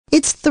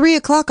It's 3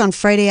 o'clock on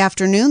Friday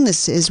afternoon.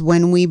 This is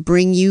when we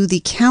bring you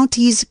the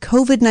county's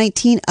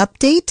COVID-19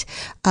 update.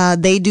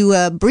 They do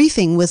a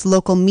briefing with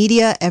local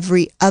media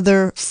every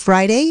other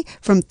Friday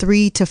from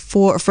 3 to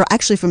 4,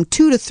 from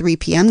 2 to 3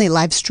 p.m. They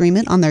live stream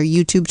it on their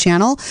YouTube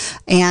channel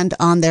and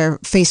on their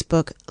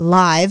Facebook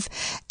Live.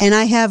 And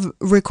I have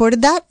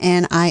recorded that,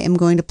 and I am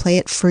going to play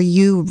it for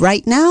you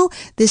right now.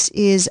 This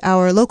is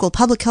our local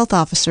public health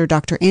officer,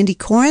 Dr. Andy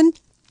Coren,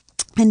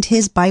 and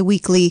his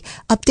biweekly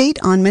update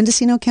on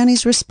Mendocino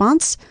County's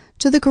response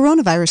to the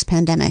coronavirus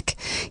pandemic.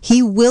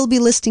 He will be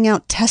listing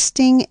out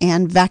testing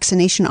and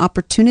vaccination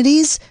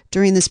opportunities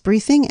during this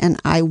briefing, and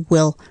I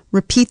will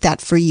repeat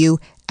that for you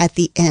at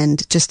the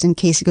end, just in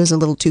case it goes a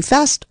little too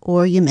fast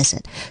or you miss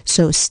it.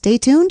 So stay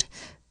tuned.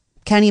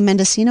 County of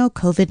Mendocino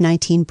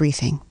COVID-19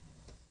 briefing.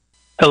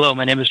 Hello,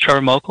 my name is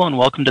Trevor Mokel, and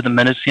welcome to the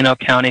Mendocino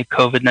County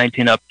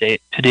COVID-19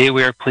 update. Today,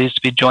 we are pleased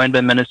to be joined by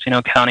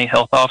Mendocino County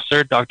Health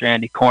Officer Dr.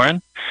 Andy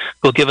Coren,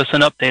 who will give us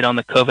an update on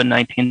the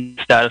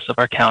COVID-19 status of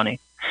our county.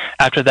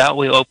 After that,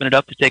 we'll open it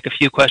up to take a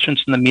few questions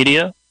from the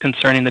media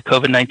concerning the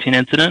COVID-19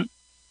 incident.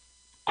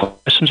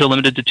 Questions are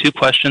limited to 2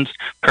 questions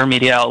per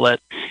media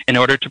outlet in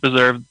order to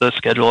preserve the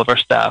schedule of our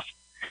staff.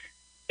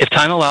 If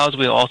time allows,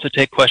 we will also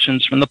take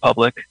questions from the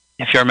public.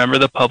 If you're a member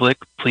of the public,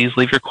 please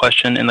leave your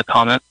question in the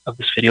comment of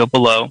this video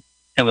below,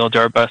 and we'll do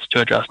our best to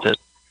address it.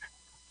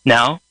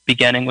 Now,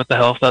 beginning with the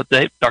health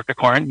update, Dr.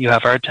 Coren, you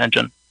have our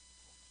attention.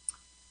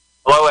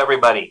 Hello,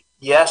 everybody.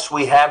 Yes,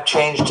 we have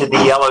changed to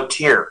the yellow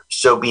tier,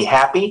 so be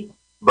happy,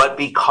 but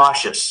be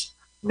cautious.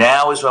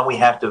 Now is when we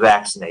have to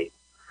vaccinate.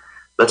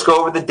 Let's go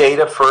over the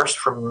data first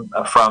from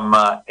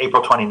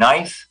April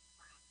 29th.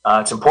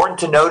 It's important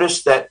to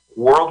notice that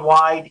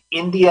worldwide,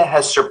 India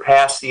has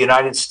surpassed the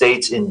United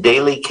States in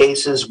daily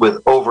cases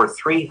with over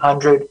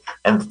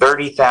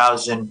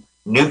 330,000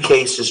 new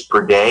cases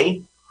per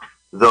day,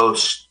 though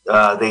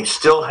they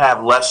still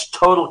have less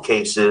total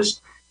cases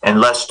and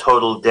less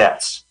total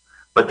deaths.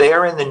 But they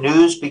are in the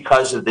news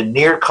because of the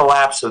near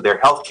collapse of their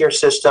healthcare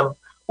system,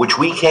 which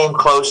we came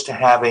close to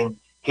having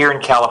here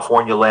in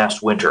California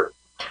last winter.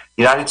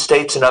 The United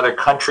States and other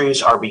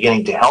countries are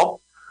beginning to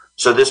help,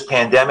 so this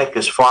pandemic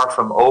is far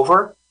from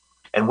over.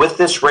 And with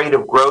this rate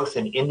of growth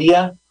in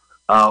India,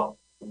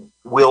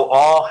 we'll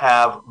all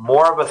have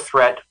more of a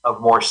threat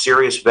of more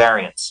serious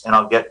variants, and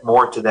I'll get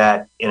more to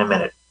that in a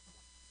minute.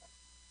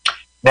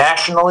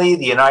 Nationally,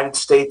 the United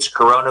States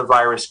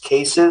coronavirus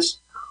cases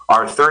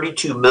are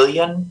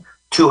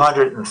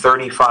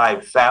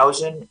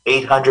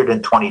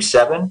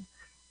 32,235,827,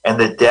 and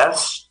the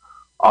deaths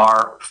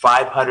are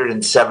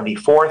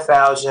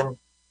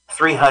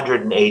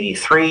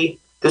 574,383.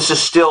 This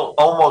is still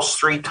almost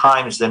 3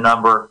 times the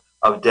number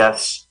of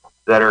deaths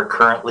that are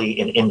currently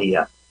in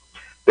India.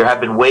 There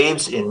have been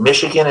waves in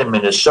Michigan and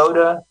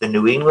Minnesota, the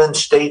New England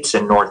states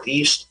and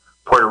Northeast,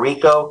 Puerto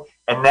Rico,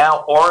 and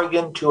now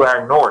Oregon to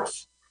our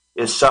north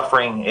is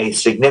suffering a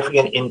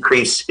significant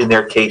increase in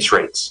their case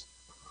rates.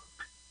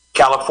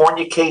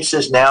 California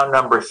cases now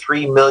number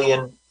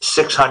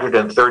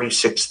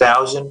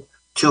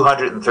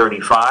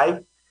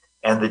 3,636,235,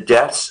 and the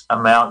deaths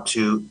amount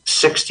to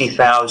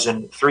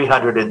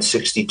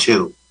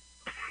 60,362.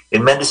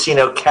 In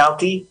Mendocino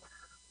County,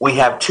 we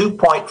have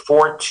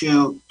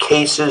 2.42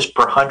 cases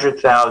per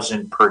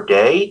 100,000 per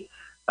day,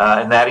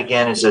 and that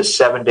again is a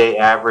 7-day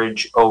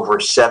average over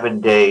 7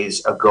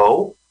 days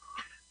ago.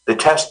 The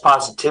test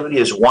positivity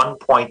is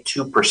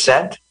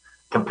 1.2%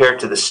 compared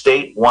to the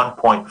state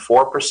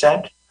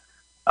 1.4%.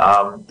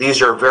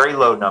 These are very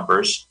low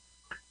numbers.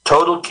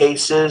 Total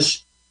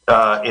cases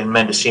in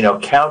Mendocino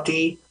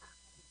County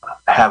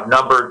have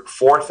numbered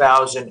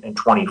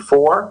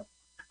 4,024.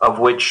 Of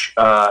which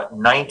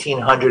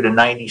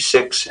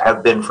 1,996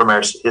 have been from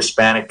our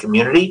Hispanic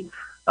community.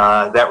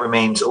 That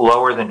remains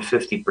lower than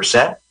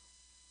 50%.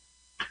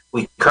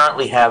 We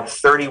currently have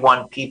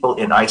 31 people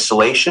in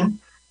isolation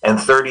and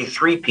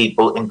 33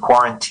 people in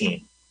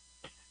quarantine.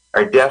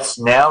 Our deaths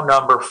now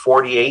number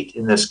 48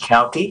 in this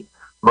county.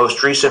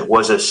 Most recent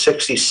was a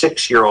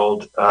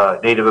 66-year-old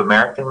Native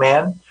American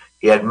man.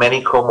 He had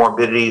many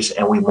comorbidities,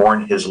 and we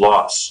mourn his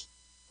loss.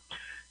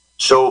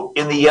 So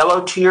in the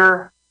yellow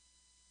tier,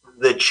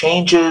 the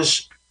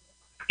changes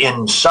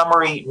in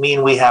summary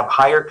mean we have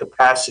higher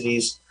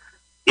capacities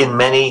in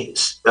many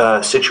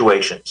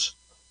situations.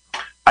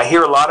 I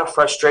hear a lot of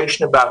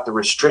frustration about the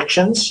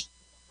restrictions,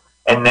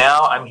 and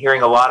now I'm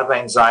hearing a lot of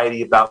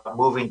anxiety about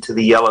moving to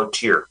the yellow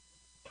tier.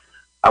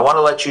 I want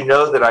to let you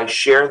know that I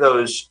share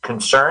those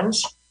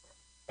concerns,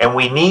 and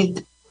we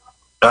need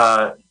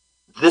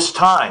this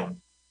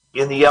time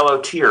in the yellow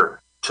tier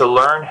to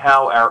learn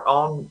our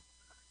own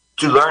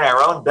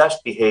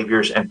best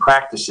behaviors and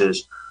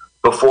practices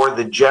before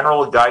the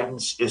general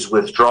guidance is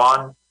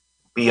withdrawn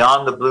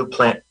beyond the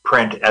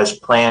blueprint as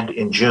planned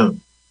in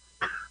June.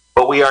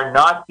 But we are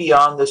not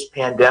beyond this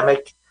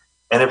pandemic,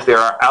 and if there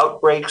are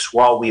outbreaks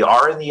while we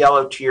are in the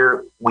yellow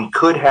tier, we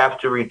could have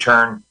to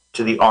return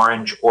to the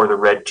orange or the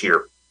red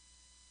tier.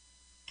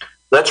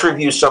 Let's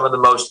review some of the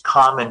most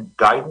common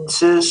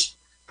guidances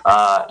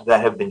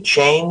that have been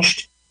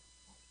changed.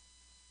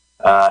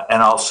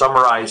 And I'll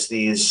summarize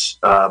these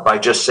by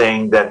just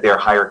saying that they're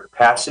higher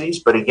capacities.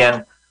 But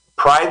again,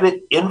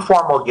 private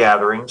informal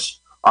gatherings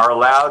are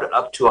allowed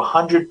up to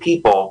 100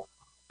 people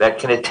that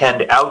can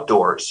attend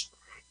outdoors.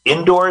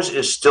 Indoors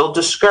is still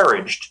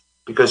discouraged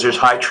because there's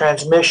high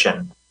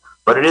transmission,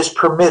 but it is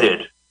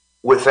permitted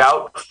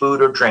without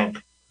food or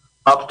drink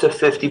up to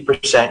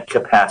 50%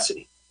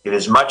 capacity. It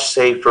is much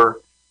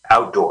safer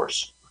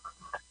outdoors.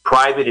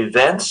 Private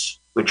events,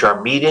 which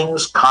are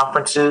meetings,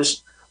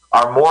 conferences,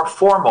 are more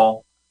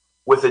formal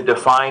with a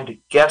defined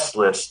guest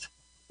list.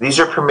 These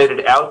are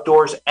permitted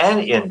outdoors and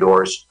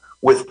indoors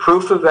with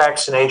proof of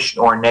vaccination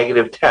or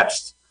negative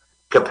test.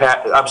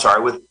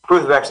 With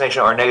proof of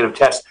vaccination or negative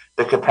test,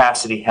 the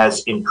capacity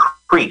has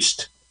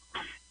increased.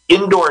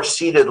 Indoor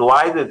seated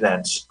live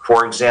events,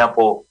 for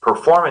example,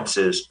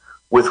 performances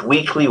with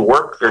weekly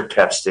worker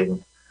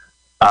testing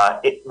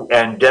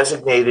and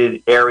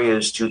designated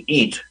areas to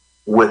eat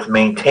with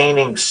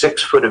maintaining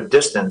 6 foot of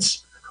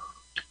distance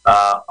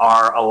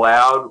are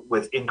allowed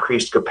with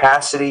increased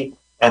capacity.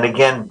 And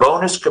again,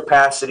 bonus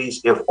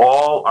capacities if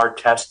all are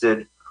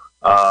tested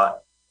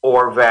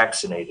or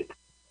vaccinated.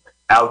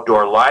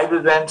 Outdoor live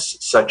events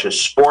such as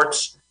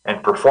sports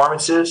and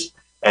performances,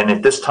 and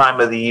at this time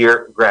of the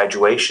year,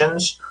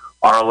 graduations,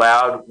 are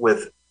allowed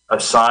with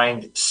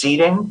assigned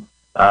seating.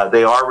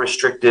 They are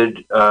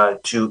restricted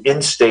to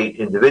in-state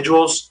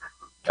individuals.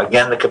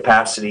 Again, the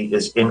capacity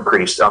is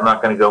increased. I'm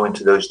not going to go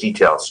into those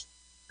details.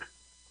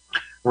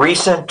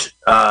 Recent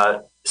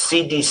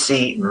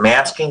CDC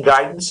masking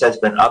guidance has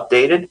been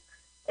updated,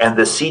 and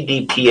the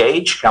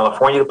CDPH,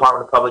 California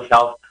Department of Public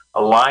Health,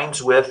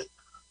 aligns with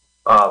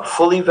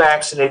fully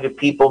vaccinated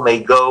people may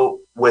go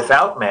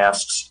without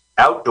masks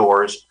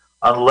outdoors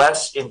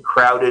unless in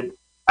crowded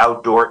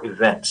outdoor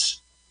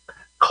events.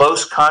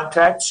 Close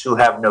contacts who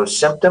have no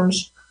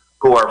symptoms,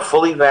 who are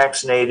fully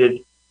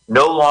vaccinated,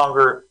 no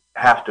longer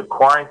have to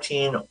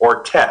quarantine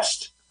or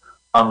test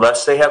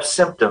unless they have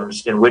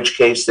symptoms, in which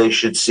case they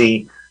should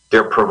see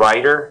their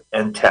provider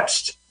and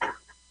test.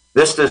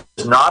 This does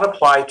not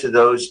apply to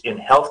those in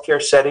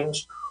healthcare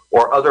settings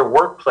or other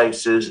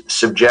workplaces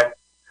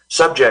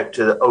subject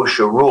to the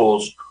OSHA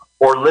rules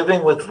or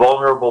living with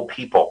vulnerable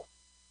people.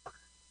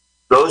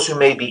 Those who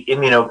may be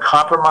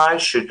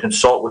immunocompromised should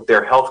consult with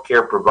their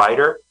healthcare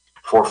provider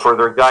for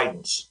further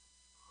guidance.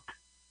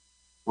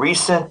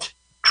 Recent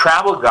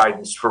travel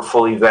guidance for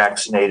fully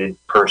vaccinated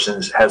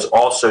persons has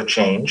also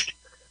changed.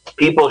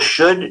 People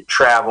should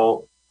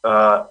travel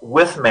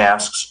with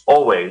masks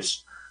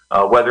always,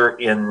 whether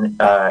in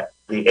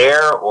the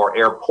air or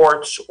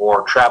airports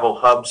or travel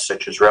hubs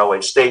such as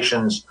railway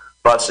stations,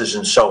 buses,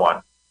 and so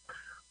on.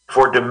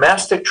 For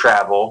domestic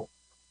travel,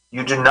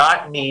 you do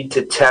not need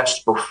to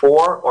test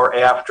before or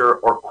after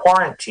or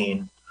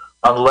quarantine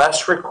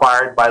unless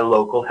required by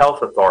local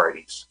health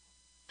authorities.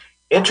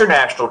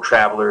 International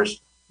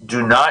travelers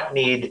do not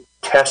need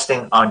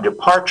testing on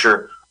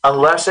departure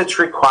unless it's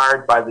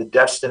required by the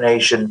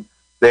destination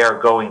they are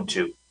going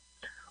to.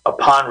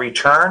 Upon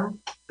return,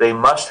 they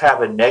must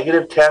have a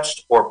negative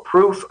test or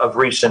proof of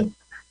recent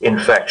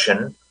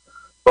infection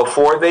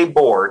before they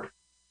board,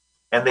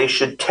 and they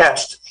should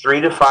test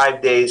 3 to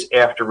 5 days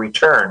after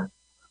return,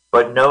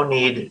 but no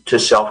need to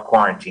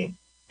self-quarantine.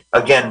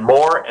 Again,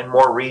 more and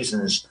more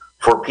reasons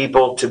for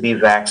people to be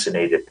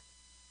vaccinated.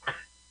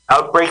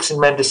 Outbreaks in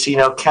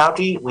Mendocino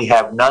County, we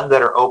have none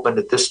that are open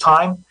at this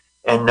time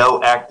and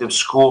no active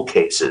school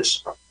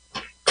cases.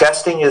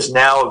 Testing is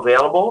now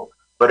available,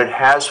 but it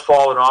has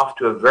fallen off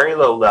to a very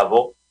low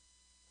level,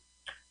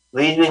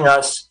 leading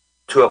us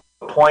to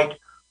a point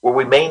where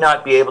we may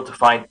not be able to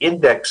find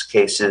index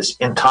cases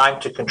in time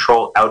to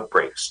control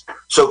outbreaks.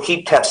 So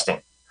keep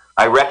testing.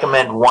 I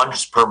recommend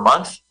once per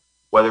month,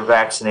 whether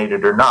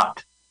vaccinated or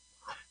not.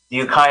 The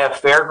Ukiah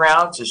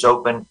Fairgrounds is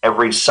open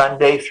every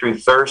Sunday through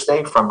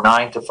Thursday from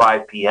 9 to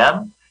 5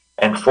 p.m.,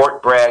 and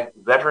Fort Bragg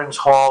Veterans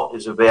Hall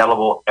is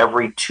available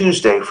every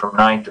Tuesday from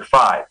 9 to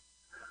 5.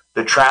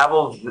 The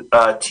travel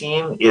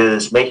team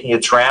is making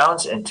its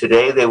rounds, and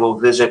today they will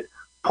visit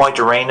Point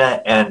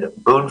Arena and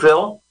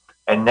Boonville,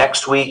 and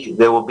next week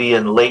they will be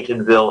in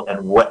Laytonville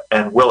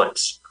and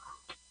Willits.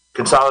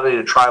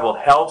 Consolidated Tribal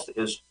Health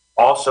is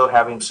also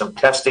having some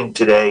testing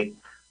today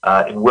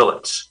in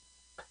Willits.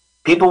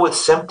 People with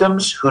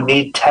symptoms who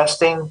need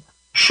testing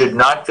should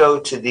not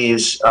go to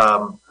these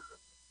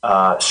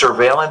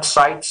surveillance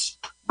sites,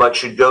 but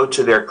should go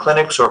to their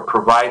clinics or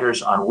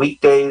providers on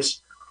weekdays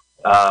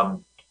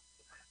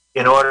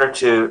in order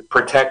to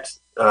protect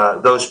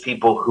those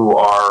people who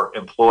are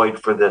employed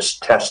for this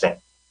testing.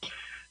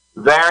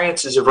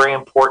 Variants is a very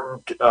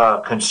important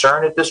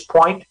concern at this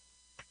point.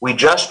 We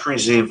just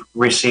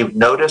received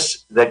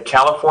notice that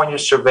California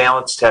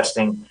surveillance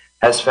testing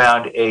has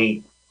found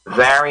a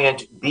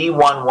variant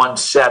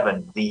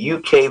B117, the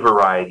UK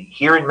variety,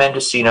 here in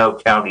Mendocino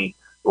County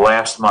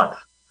last month.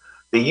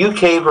 The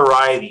UK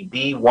variety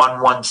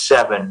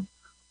B117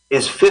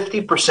 is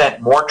 50%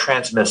 more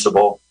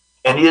transmissible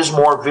and is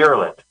more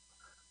virulent.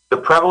 The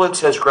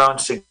prevalence has grown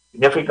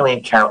significantly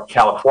in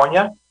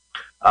California.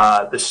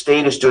 The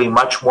state is doing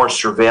much more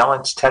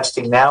surveillance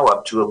testing now,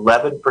 up to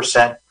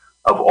 11%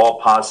 of all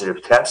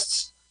positive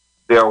tests.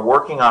 They are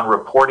working on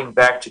reporting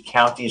back to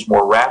counties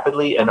more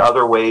rapidly and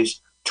other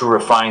ways to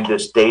refine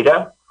this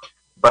data.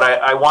 But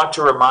I want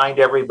to remind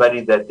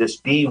everybody that this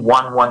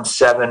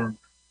B.1.1.7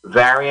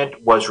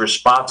 variant was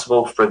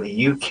responsible for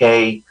the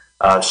UK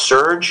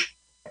surge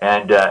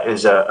and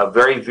is a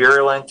very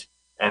virulent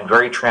and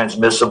very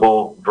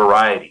transmissible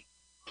variety.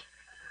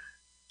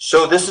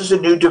 So this is a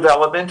new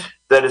development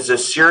that is a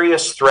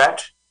serious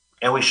threat,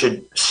 and we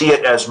should see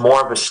it as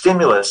more of a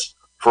stimulus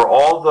for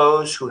all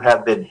those who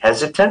have been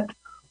hesitant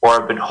or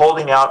have been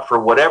holding out for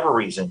whatever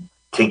reason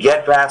to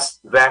get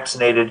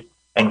vaccinated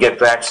and get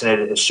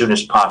vaccinated as soon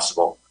as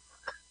possible.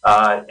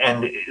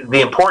 And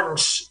the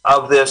importance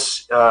of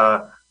this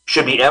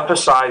should be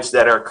emphasized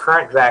that our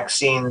current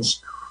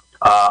vaccines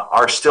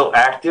are still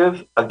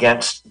active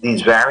against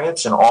these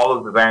variants and all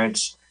of the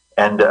variants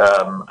and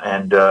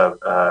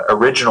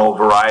original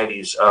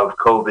varieties of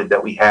COVID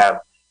that we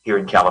have here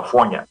in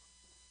California.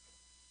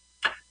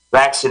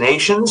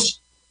 Vaccinations.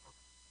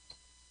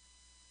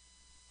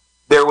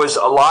 There was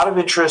a lot of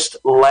interest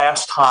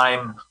last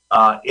time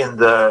in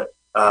the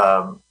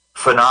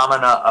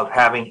phenomena of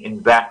having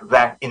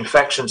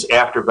infections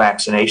after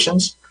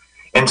vaccinations,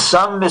 and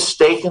some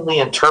mistakenly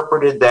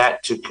interpreted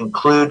that to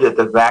conclude that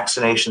the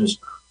vaccinations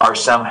are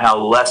somehow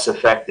less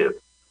effective.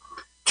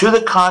 To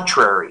the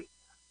contrary,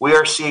 we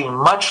are seeing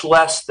much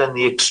less than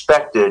the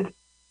expected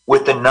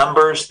with the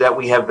numbers that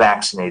we have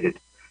vaccinated.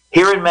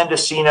 Here in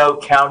Mendocino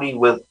County,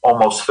 with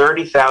almost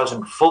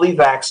 30,000 fully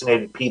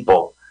vaccinated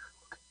people,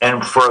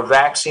 and for a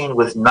vaccine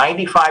with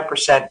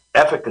 95%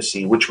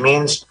 efficacy, which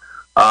means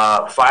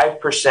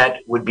 5%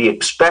 would be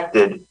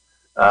expected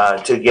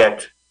to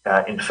get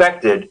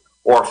infected,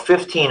 or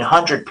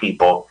 1,500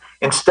 people.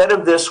 Instead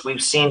of this,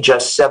 we've seen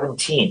just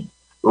 17,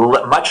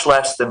 much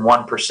less than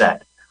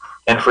 1%.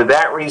 And for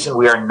that reason,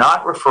 we are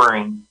not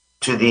referring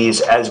to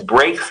these as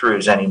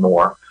breakthroughs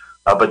anymore,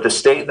 but the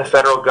state and the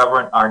federal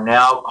government are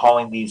now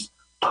calling these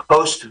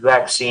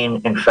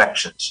post-vaccine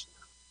infections.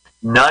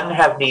 None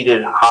have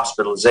needed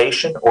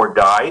hospitalization or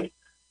died.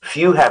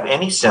 Few have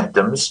any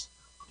symptoms.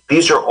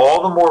 These are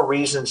all the more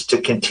reasons to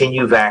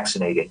continue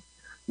vaccinating.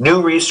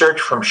 New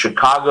research from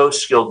Chicago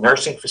skilled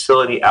nursing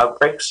facility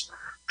outbreaks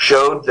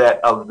showed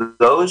that of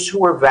those who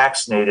were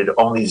vaccinated,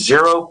 only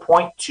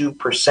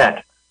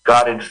 0.2%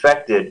 got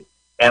infected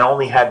and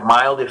only had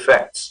mild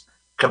effects,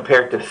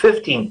 compared to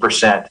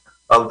 15%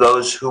 of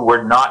those who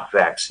were not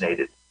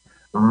vaccinated.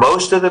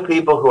 Most of the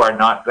people who are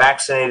not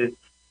vaccinated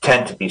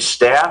tend to be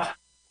staff,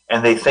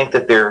 and they think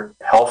that they're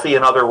healthy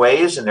in other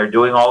ways and they're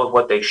doing all of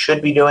what they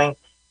should be doing,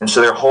 and so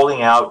they're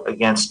holding out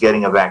against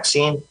getting a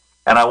vaccine.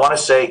 And I want to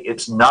say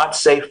it's not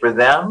safe for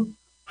them,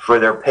 for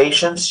their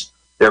patients,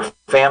 their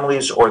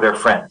families, or their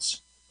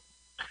friends.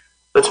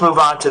 Let's move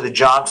on to the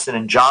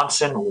Johnson &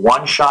 Johnson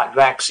one-shot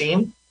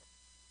vaccine.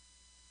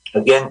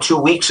 Again, 2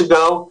 weeks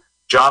ago,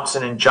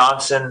 Johnson &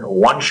 Johnson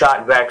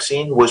one-shot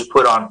vaccine was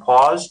put on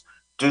pause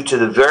due to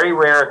the very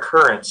rare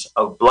occurrence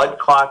of blood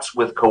clots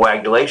with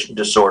coagulation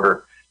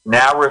disorder,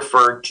 now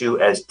referred to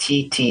as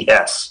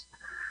TTS.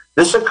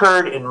 This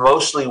occurred in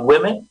mostly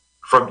women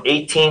from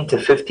 18 to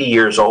 50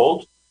 years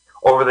old.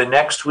 Over the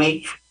next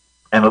week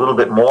and a little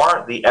bit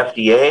more, the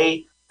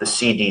FDA, the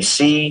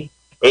CDC,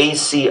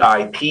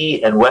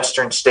 ACIP, and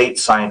Western State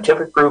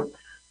Scientific Group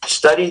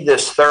studied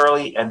this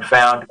thoroughly and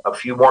found a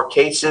few more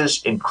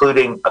cases,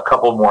 including a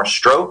couple more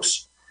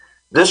strokes.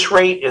 This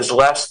rate is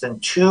less than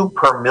 2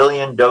 per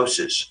million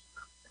doses.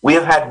 We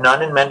have had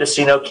none in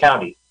Mendocino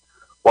County.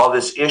 While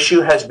this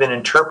issue has been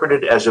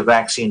interpreted as a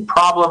vaccine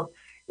problem,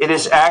 it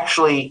is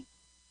actually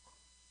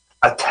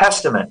a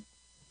testament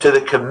to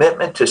the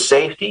commitment to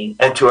safety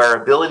and to our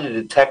ability to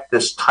detect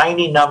this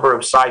tiny number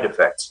of side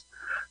effects.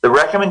 The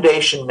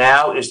recommendation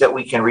now is that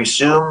we can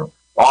resume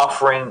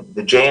offering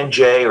the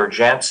J&J or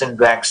Janssen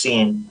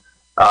vaccine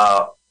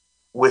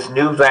with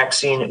new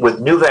vaccine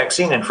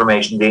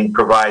information being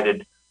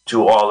provided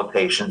to all the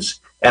patients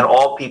and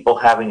all people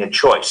having a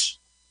choice.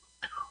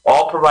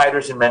 All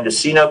providers in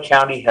Mendocino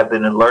County have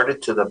been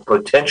alerted to the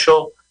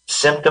potential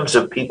symptoms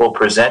of people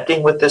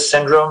presenting with this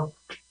syndrome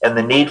and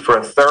the need for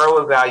a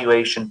thorough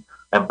evaluation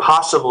and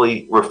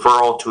possibly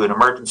referral to an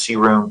emergency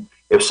room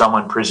if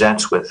someone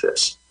presents with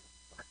this.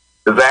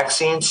 The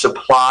vaccine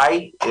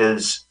supply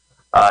is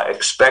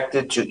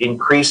expected to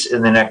increase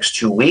in the next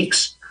 2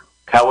 weeks.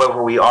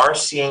 However, we are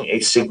seeing a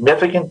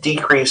significant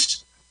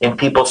decrease in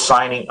people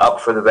signing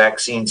up for the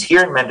vaccines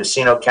here in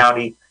Mendocino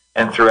County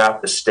and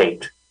throughout the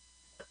state.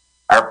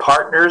 Our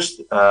partners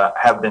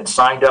have been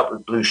signed up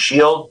with Blue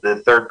Shield,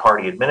 the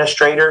third-party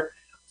administrator,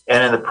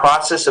 and in the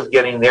process of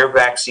getting their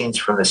vaccines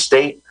from the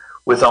state,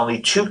 with only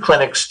 2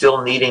 clinics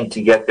still needing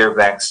to get their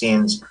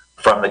vaccines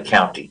from the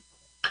county.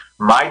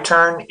 My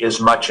Turn is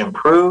much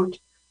improved,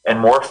 and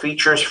more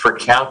features for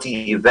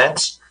county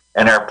events,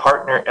 and our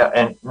partners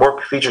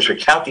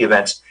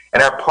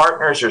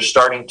are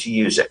starting to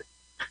use it.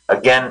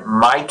 Again,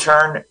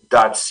 myturn.ca.gov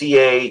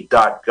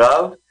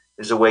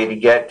is a way to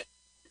get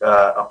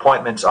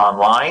appointments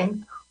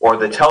online, or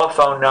the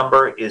telephone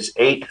number is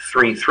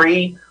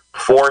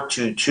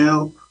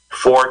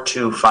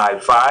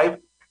 833-422-4255,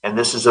 and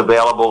this is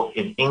available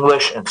in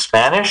English and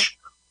Spanish.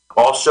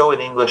 Also in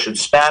English and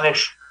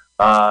Spanish,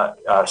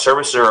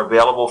 services are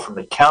available from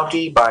the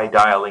county by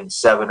dialing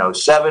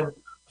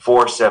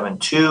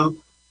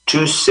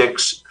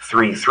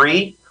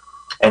 707-472-2633.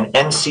 And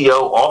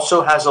NCO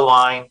also has a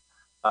line,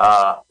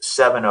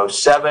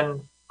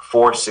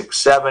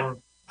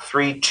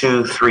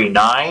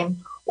 707-467-3239,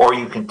 or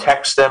you can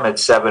text them at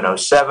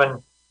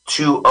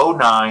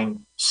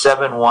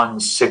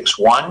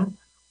 707-209-7161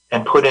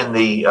 and put in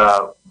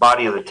the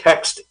body of the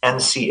text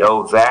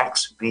NCO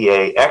VAX,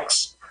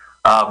 VAX.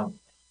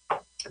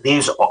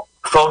 These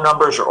phone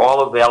numbers are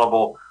all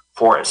available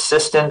for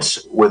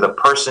assistance with a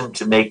person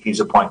to make these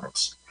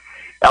appointments.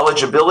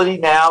 Eligibility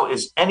now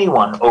is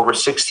anyone over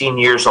 16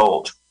 years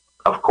old.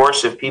 Of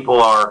course, if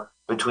people are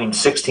between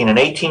 16 and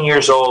 18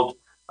 years old,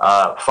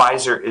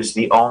 Pfizer is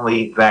the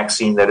only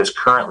vaccine that is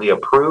currently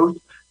approved.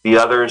 The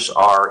others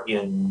are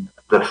in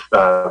the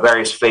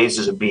various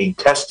phases of being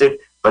tested,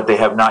 but they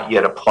have not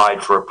yet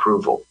applied for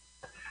approval.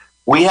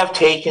 We have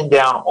taken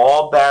down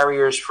all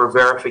barriers for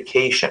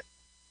verification.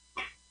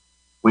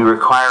 We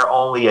require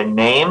only a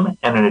name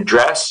and an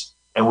address,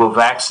 and will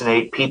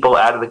vaccinate people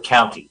out of the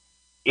county.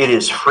 It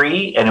is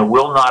free, and it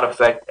will not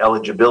affect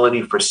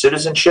eligibility for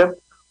citizenship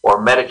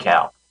or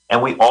Medi-Cal,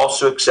 and we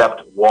also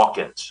accept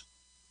walk-ins.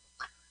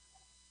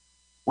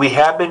 We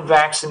have been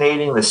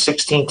vaccinating the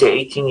 16 to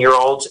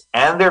 18-year-olds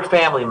and their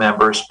family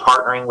members,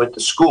 partnering with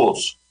the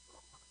schools.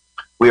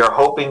 We are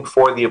hoping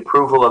for the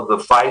approval of the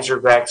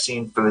Pfizer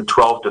vaccine for the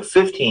 12 to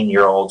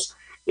 15-year-olds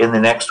in the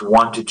next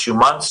 1 to 2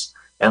 months,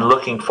 and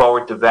looking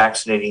forward to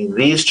vaccinating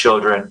these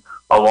children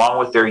along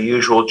with their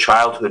usual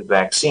childhood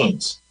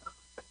vaccines.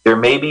 There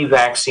may be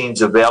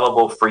vaccines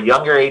available for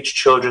younger age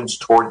children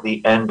toward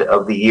the end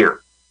of the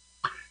year.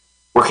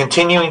 We're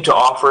continuing to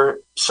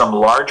offer some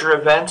larger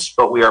events,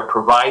 but we are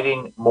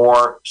providing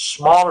more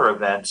smaller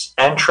events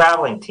and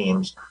traveling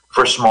teams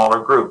for smaller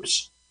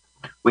groups.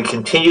 We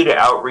continue to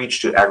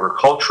outreach to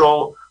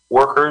agricultural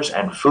workers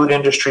and food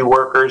industry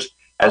workers,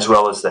 as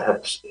well as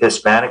the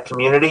Hispanic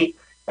community,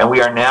 and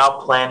we are now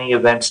planning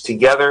events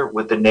together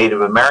with the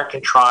Native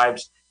American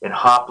tribes in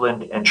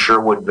Hopland and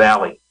Sherwood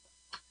Valley.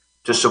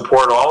 To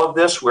support all of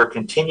this, we're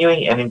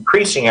continuing and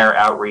increasing our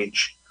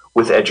outreach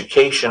with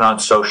education on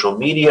social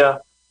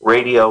media,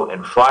 radio,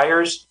 and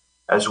flyers,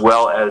 as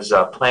well as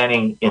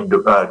planning in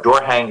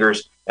door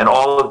hangers, and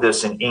all of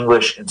this in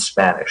English and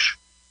Spanish.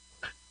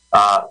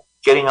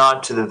 Getting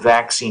on to the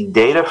vaccine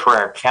data for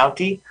our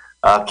county,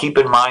 keep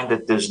in mind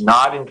that does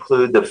not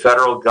include the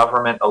federal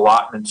government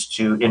allotments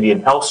to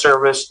Indian Health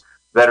Service,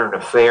 Veteran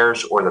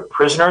Affairs, or the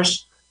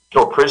prisons.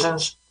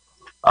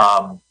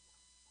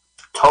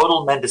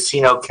 Total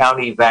Mendocino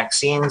County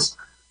vaccines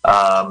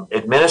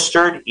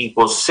administered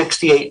equals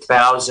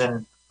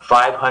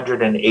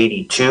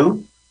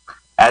 68,582.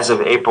 As of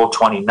April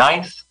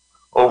 29th,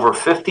 over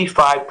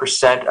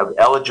 55% of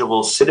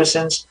eligible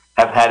citizens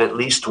have had at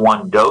least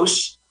one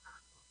dose.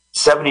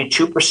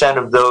 72%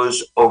 of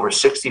those over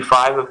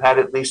 65 have had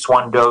at least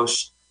one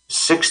dose.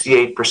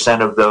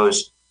 68% of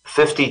those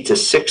 50 to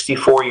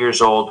 64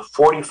 years old.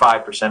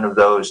 45% of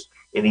those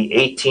in the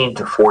 18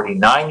 to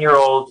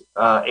 49-year-old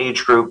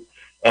age group,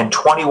 and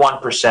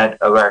 21%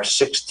 of our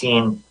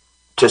 16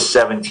 to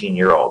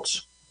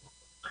 17-year-olds.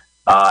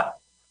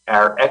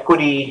 Our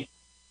equity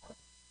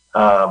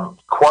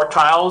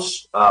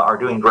quartiles are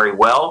doing very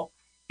well.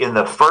 In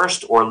the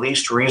first or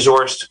least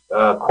resourced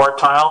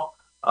quartile,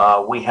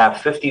 we have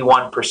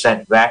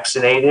 51%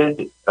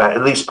 vaccinated,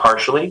 at least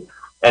partially,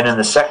 and in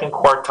the second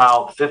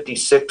quartile,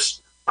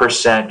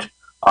 56%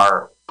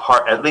 are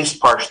at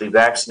least partially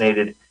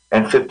vaccinated,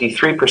 and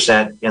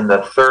 53% in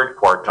the third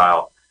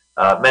quartile.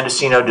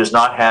 Mendocino does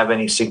not have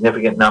any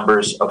significant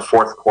numbers of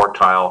fourth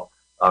quartile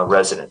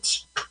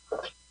residents.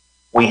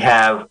 We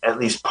have at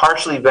least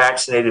partially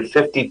vaccinated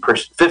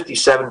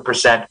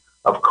 57%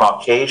 of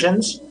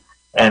Caucasians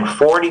and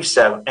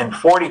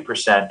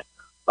 40%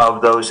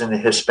 of those in the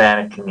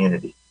Hispanic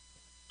community.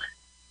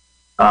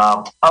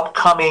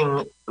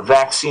 Upcoming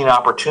vaccine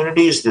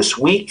opportunities this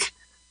week,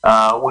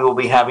 we will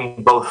be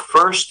having both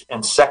first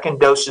and second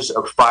doses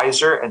of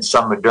Pfizer and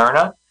some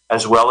Moderna,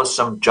 as well as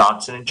some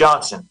Johnson &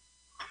 Johnson.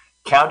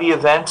 County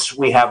events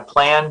we have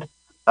planned,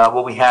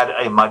 we had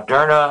a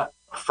Moderna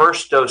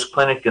first dose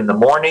clinic in the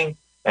morning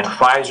and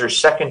Pfizer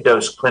second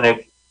dose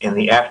clinic in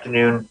the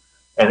afternoon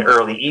and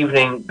early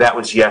evening. That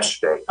was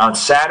yesterday. On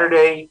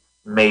Saturday,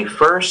 May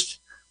 1st,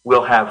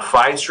 we'll have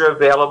Pfizer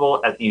available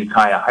at the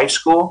Ukiah High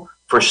School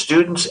for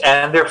students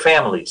and their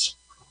families.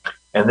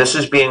 And this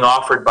is being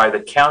offered by the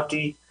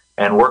county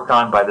and worked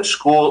on by the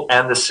school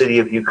and the city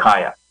of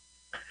Ukiah.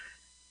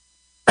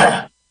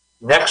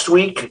 Next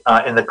week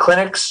in the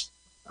clinics,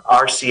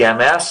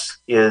 RCMS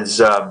is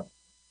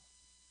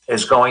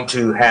going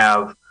to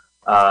have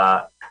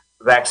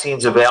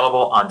vaccines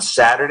available on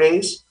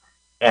Saturdays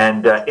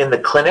and in the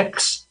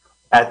clinics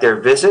at their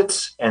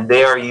visits, and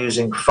they are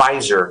using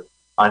Pfizer.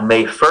 On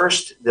May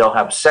 1st, they'll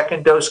have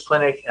second dose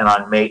clinic, and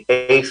on May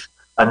 8th,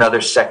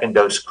 another second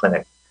dose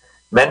clinic.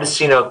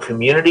 Mendocino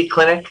Community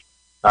Clinic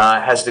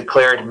has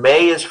declared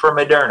May is for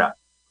Moderna.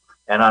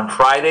 And on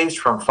Fridays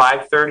from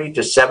 5:30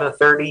 to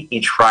 7:30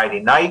 each Friday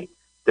night,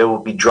 there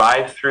will be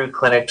drive-through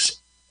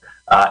clinics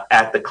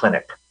at the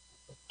clinic.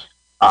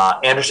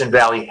 Anderson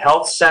Valley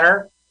Health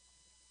Center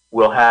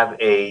will have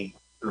a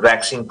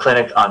vaccine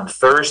clinic on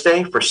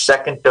Thursday for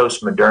second dose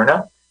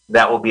Moderna.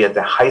 That will be at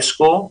the high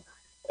school.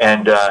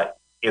 And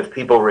if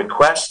people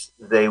request,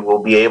 they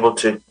will be able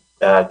to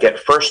get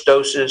first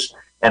doses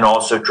and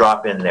also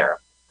drop in there.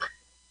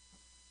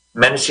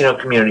 Mendocino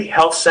Community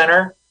Health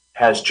Center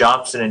has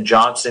Johnson &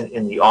 Johnson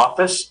in the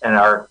office and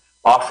are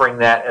offering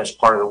that as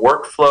part of the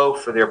workflow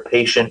for their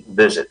patient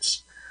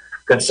visits.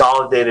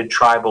 Consolidated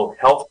Tribal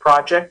Health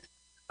Project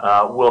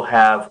will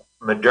have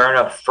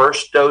Moderna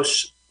first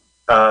dose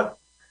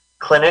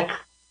clinic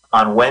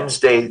on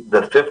Wednesday,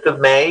 the 5th of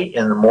May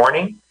in the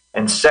morning,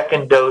 and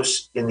second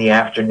dose in the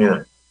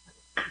afternoon.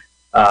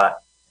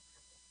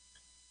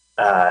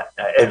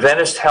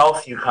 Adventist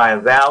Health Ukiah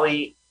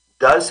Valley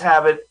does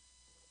have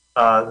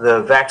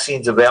the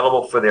vaccines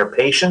available for their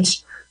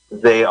patients.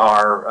 They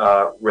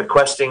are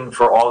requesting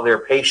for all their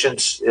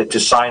patients to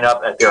sign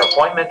up at their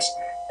appointments,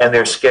 and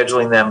they're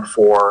scheduling them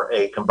for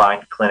a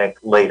combined clinic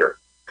later.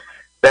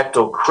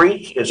 Bechtel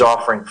Creek is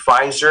offering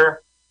Pfizer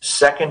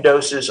second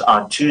doses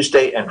on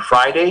Tuesday and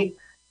Friday.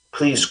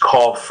 Please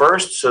call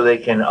first so they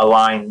can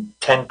align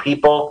 10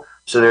 people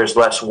so there's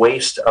less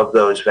waste of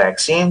those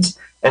vaccines.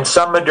 And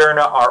some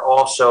Moderna are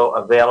also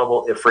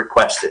available if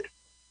requested.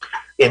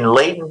 In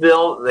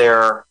Laytonville,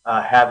 they're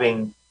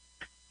having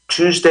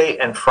Tuesday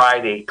and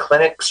Friday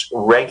clinics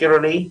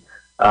regularly.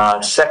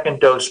 Second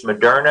dose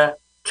Moderna,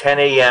 10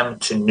 a.m.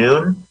 to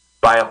noon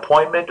by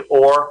appointment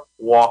or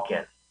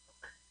walk-in.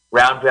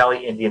 Round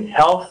Valley Indian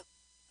Health,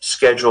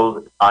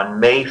 scheduled on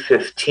May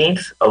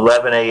 15th,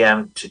 11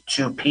 a.m. to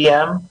 2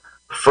 p.m.,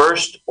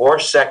 first or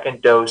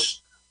second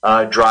dose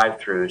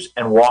drive-thrus,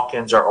 and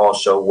walk-ins are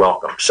also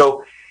welcome.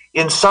 So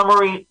in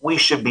summary, we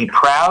should be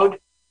proud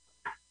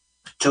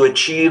to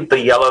achieve the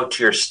yellow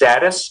tier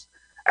status.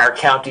 Our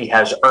county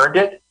has earned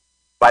it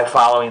by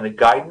following the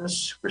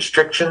guidance,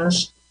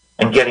 restrictions,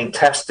 and getting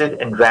tested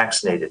and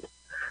vaccinated.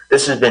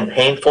 This has been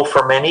painful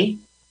for many.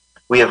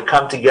 We have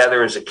come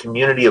together as a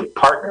community of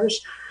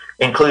partners,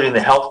 including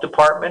the health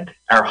department,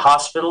 our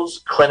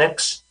hospitals,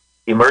 clinics,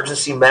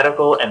 emergency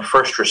medical and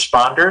first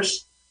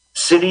responders,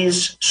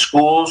 cities,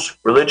 schools,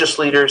 religious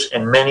leaders,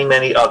 and many,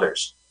 many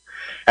others.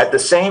 At the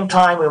same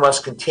time, we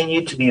must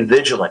continue to be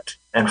vigilant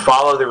and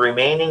follow the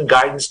remaining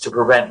guidance to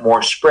prevent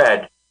more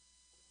spread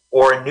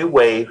or a new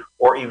wave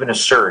or even a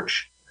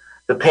surge.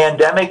 The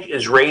pandemic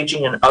is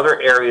raging in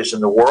other areas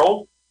in the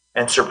world,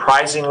 and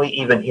surprisingly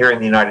even here in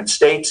the United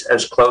States,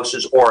 as close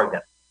as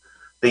Oregon.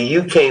 The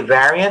UK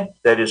variant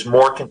that is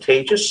more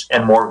contagious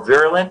and more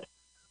virulent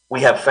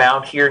we have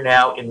found here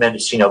now in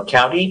Mendocino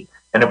County,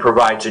 and it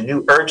provides a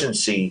new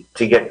urgency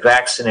to get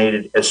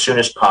vaccinated as soon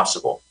as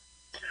possible.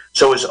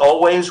 So as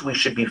always, we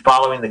should be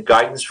following the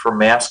guidance for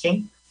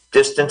masking,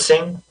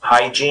 distancing,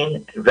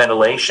 hygiene,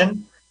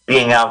 ventilation,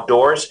 being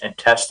outdoors, and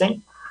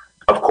testing.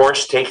 Of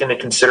course, take into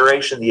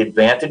consideration the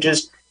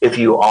advantages if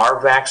you are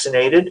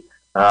vaccinated,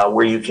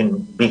 where you can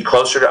be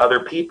closer to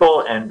other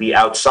people and be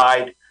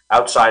outside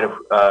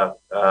of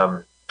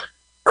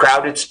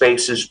crowded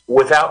spaces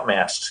without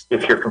masks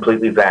if you're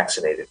completely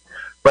vaccinated.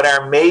 But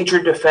our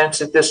major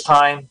defense at this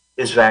time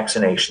is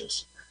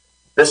vaccinations.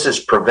 This is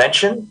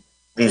prevention.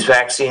 These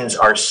vaccines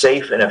are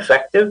safe and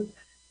effective.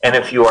 And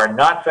if you are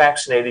not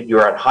vaccinated,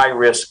 you're at high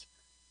risk,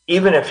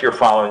 even if you're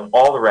following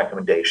all the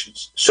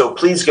recommendations. So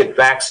please get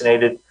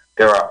vaccinated.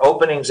 There are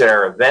openings at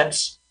our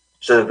events,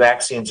 so the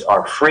vaccines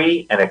are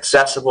free and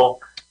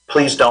accessible.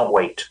 Please don't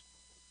wait.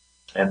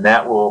 And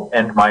that will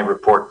end my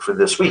report for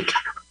this week.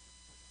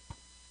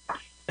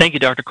 Thank you,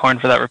 Dr. Korn,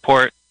 for that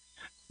report.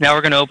 Now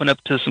we're going to open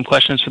up to some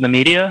questions from the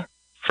media.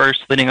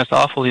 First, leading us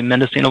off will be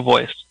Mendocino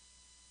Voice.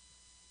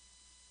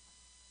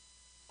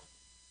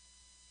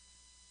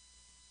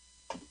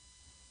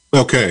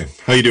 Okay.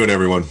 How you doing,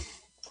 everyone?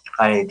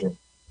 Hi, Adrian.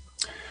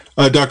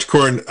 Dr.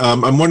 Korn,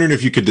 I'm wondering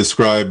if you could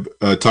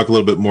talk a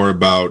little bit more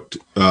about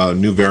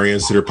new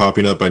variants that are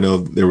popping up. I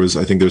know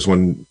I think there's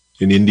one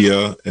in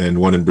India and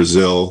one in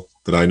Brazil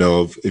that I know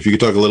of. If you could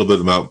talk a little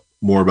bit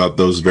more about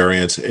those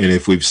variants and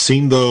if we've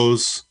seen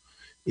those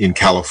in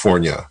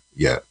California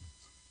yet.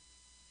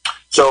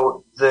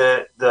 So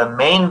the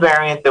main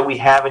variant that we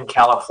have in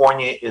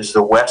California is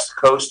the West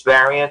Coast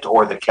variant,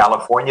 or the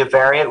California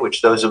variant,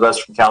 which those of us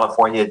from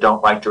California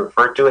don't like to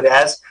refer to it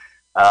as.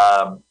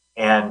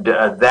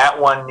 That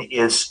one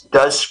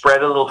does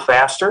spread a little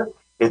faster.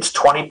 It's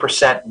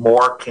 20%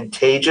 more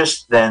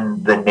contagious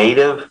than the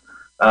native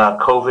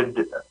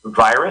COVID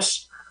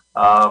virus.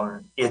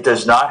 It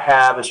does not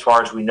have, as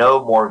far as we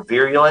know, more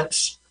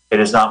virulence. It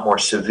is not more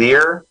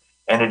severe,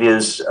 and it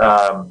is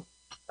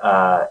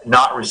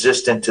not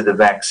resistant to the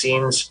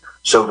vaccines,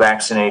 so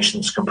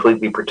vaccinations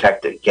completely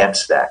protect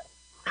against that.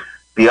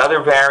 The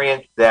other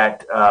variant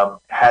that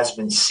has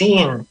been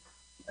seen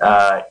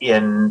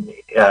in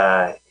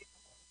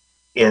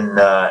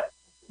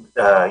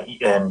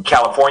in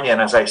California,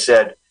 and as I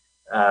said,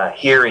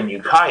 here in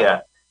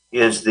Ukiah,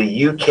 is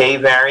the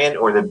UK variant,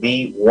 or the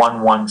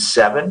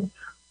B117,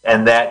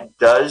 and that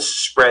does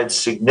spread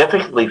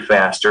significantly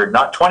faster,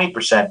 not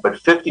 20%, but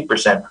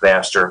 50%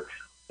 faster,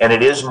 and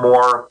it is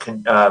more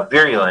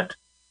virulent,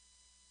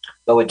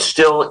 though it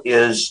still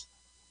is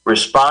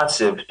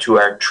responsive to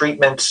our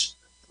treatments,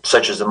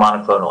 such as the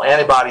monoclonal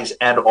antibodies,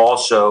 and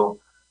also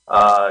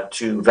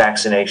to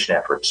vaccination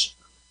efforts.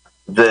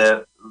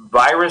 The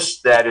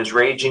virus that is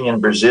raging in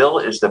Brazil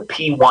is the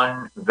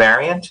P1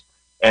 variant,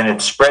 and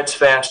it spreads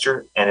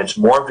faster and it's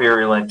more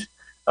virulent.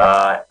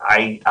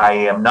 I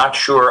am not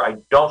sure. I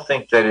don't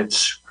think that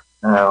it's,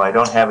 I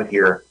don't have it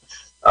here,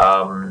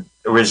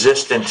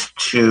 resistant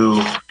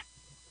to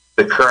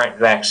the current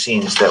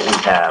vaccines that we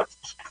have.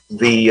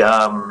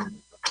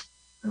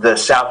 The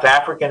South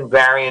African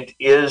variant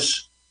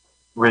is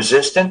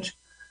resistant,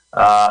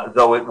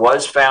 though it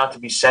was found to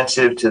be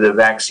sensitive to the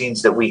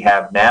vaccines that we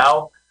have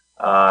now.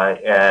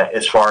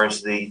 As far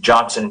as the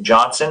Johnson &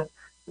 Johnson,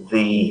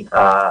 the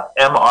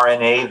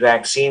mRNA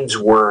vaccines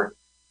were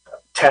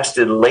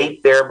tested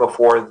late there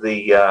before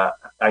the,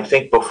 I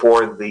think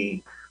before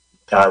the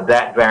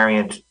that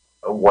variant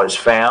was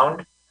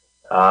found.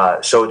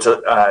 So it's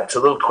a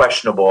little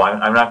questionable.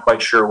 I'm not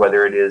quite sure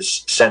whether it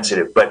is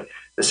sensitive, but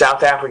the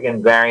South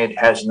African variant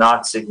has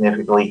not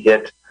significantly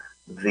hit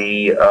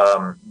the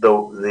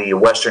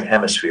Western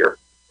Hemisphere.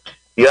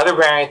 The other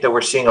variant that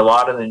we're seeing a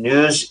lot in the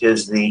news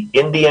is the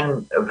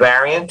Indian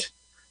variant,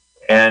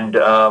 and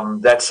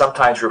that's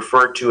sometimes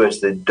referred to as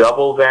the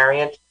double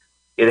variant.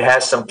 It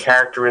has some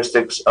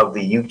characteristics of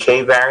the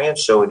UK variant,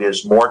 so it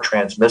is more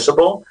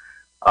transmissible,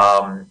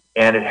 and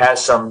it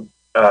has some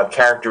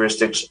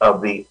characteristics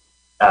of the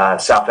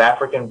South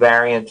African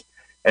variant,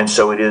 and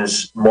so it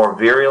is more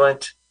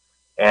virulent,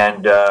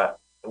 and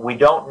we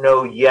don't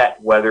know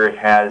yet whether it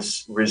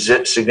has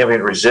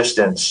significant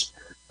resistance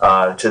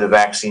to the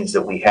vaccines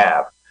that we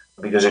have,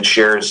 because it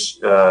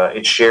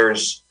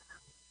shares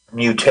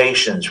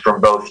mutations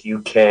from both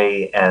UK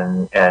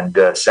and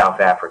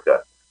South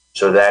Africa.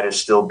 So that is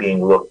still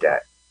being looked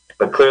at.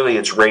 But clearly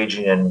it's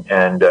raging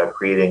and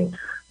creating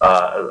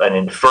an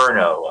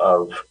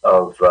inferno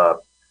of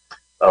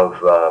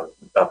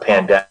a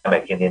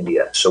pandemic in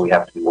India. So we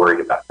have to be worried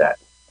about that.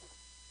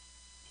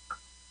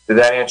 Did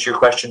that answer your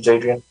questions,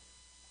 Adrian?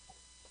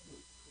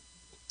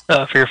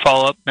 For your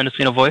follow-up,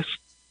 Mendocino Voice?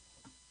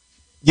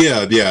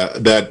 Yeah,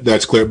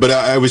 that's clear. But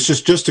I was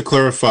just to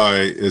clarify,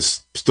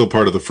 is still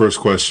part of the first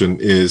question,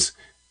 is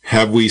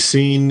have we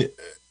seen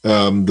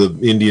the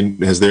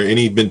Indian, has there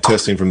been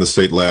testing from the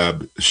state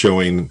lab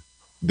showing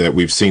that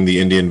we've seen the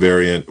Indian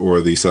variant or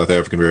the South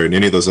African variant,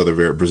 any of those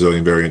other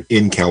Brazilian variant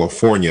in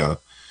California?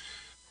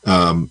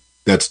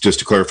 That's just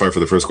to clarify for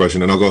the first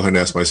question. And I'll go ahead and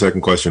ask my second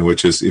question,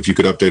 which is if you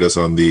could update us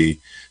on the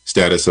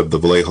status of the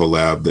Vallejo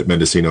lab that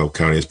Mendocino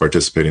County is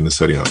participating in the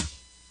study on.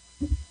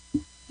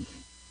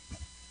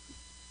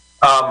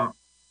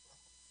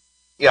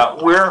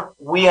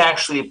 We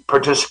actually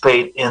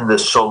participate in the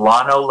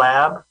Solano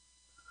lab,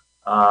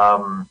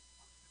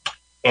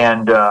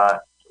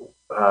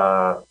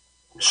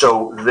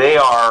 so they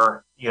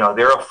are,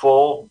 they're a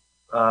full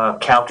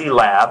county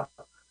lab,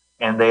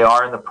 and they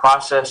are in the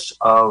process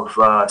of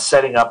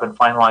setting up and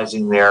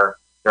finalizing their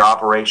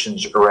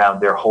operations around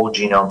their whole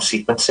genome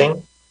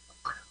sequencing.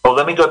 Well,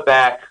 let me go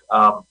back.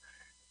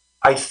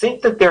 I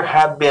think that there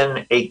have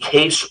been a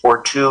case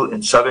or two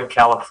in Southern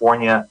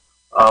California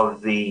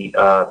of the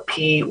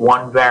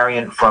P1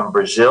 variant from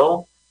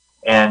Brazil,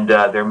 and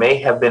there may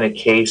have been a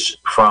case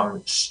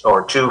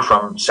or two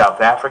from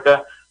South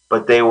Africa,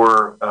 but they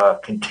were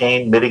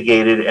contained,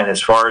 mitigated, and as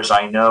far as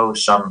I know,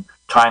 some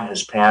time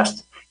has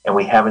passed, and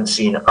we haven't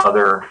seen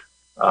the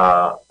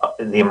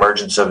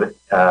emergence of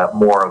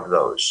more of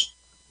those.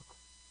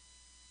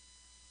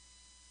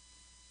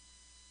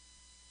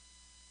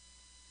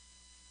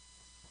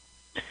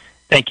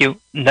 Thank you.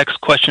 Next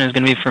question is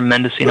going to be from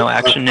Mendocino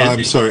Action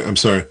News. I'm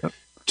sorry.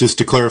 Just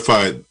to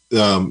clarify,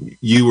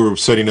 you were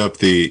setting up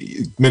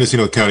the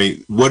Mendocino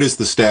County. What is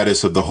the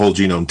status of the whole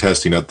genome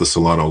testing at the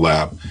Solano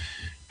lab?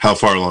 How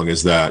far along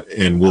is that?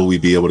 And will we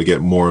be able to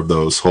get more of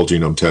those whole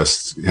genome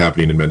tests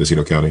happening in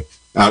Mendocino County,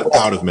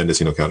 out of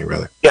Mendocino County,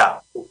 rather? Yeah.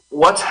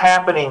 What's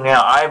happening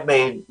now, I've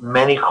made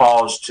many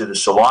calls to the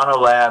Solano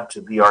lab,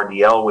 to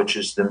VRDL, which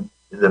is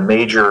the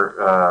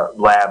major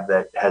lab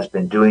that has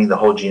been doing the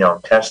whole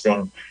genome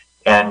testing,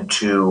 and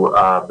to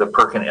the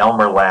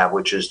Perkin-Elmer lab,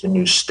 which is the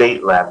new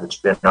state lab that's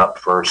been up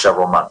for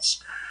several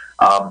months.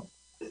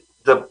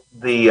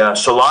 The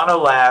Solano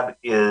lab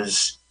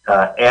is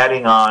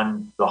adding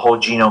on the whole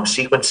genome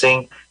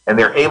sequencing, and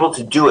they're able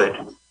to do it,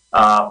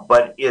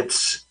 but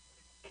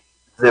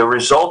the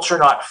results are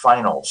not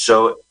final.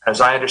 So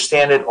as I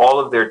understand it, all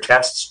of their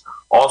tests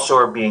also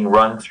are being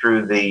run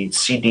through the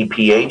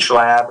CDPH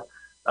lab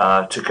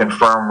to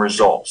confirm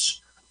results.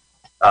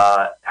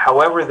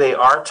 However, they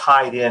are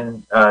tied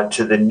in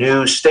to the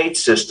new state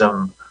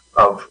system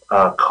of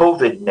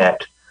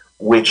COVIDNet,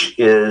 which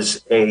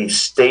is a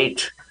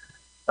state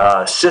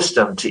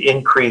system to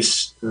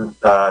increase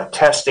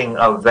testing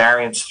of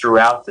variants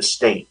throughout the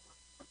state.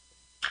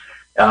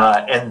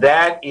 And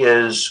that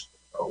is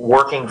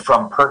working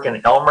from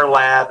PerkinElmer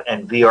Lab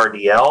and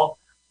VRDL,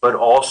 but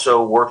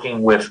also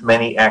working with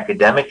many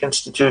academic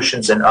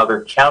institutions and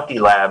other county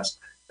labs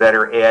that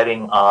are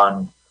adding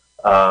on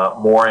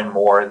more and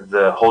more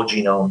the whole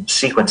genome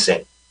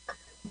sequencing.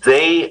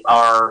 They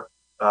are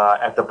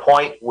at the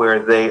point where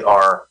they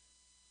are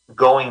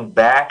going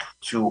back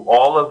to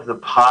all of the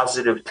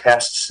positive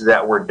tests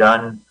that were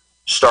done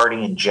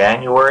starting in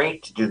January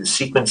to do the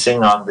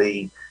sequencing on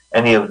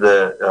any of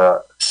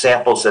the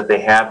samples that they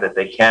have, that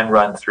they can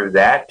run through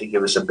that to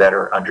give us a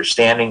better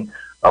understanding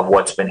of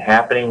what's been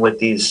happening with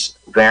these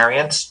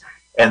variants.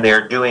 And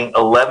they're doing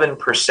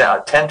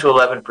 11%, 10 to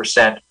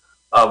 11%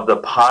 of the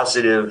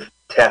positive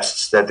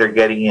tests that they're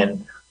getting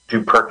in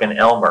through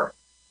PerkinElmer.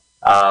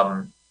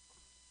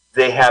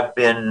 They have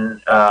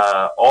been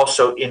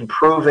also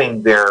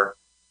improving their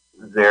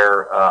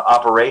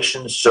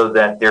operations so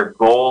that their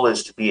goal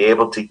is to be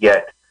able to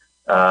get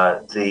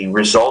the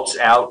results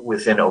out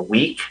within a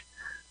week.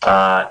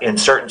 In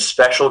certain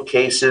special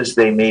cases,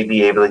 they may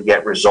be able to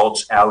get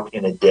results out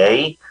in a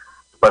day,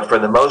 but for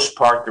the most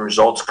part, the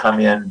results come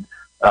in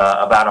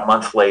about a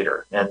month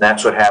later. And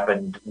that's what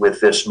happened with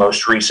this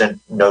most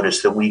recent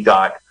notice that we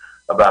got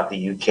about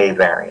the UK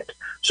variant.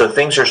 So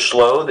things are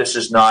slow. This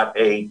is not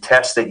a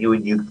test that you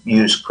would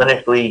use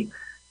clinically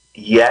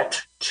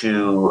yet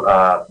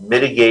to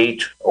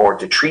mitigate or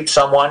to treat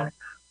someone,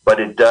 but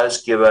it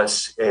does give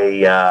us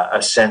a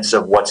sense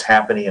of what's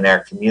happening in our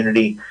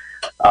community.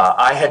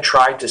 I had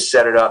tried to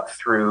set it up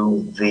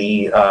through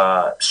the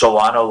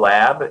Solano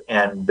lab,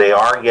 and they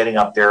are getting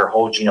up their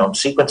whole genome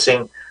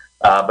sequencing,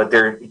 but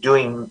they're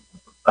doing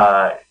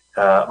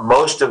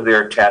most of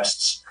their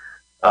tests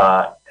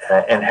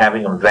and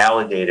having them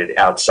validated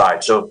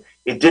outside. So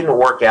it didn't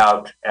work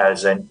out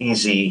as an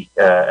easy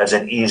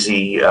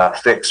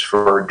fix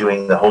for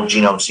doing the whole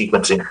genome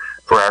sequencing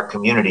for our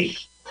community.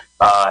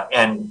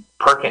 And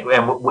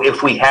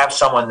if we have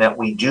someone that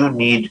we do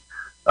need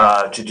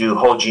to do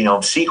whole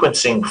genome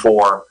sequencing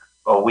for,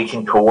 we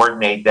can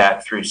coordinate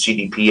that through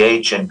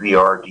CDPH and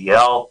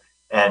VRDL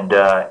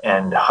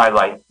and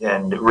highlight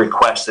and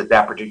request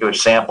that particular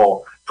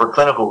sample for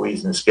clinical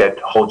reasons get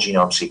whole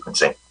genome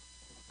sequencing.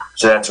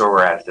 So that's where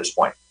we're at this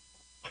point.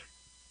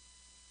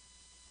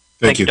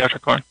 Thank you, Dr.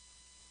 Korn.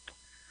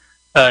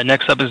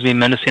 Next up is the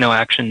Mendocino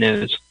Action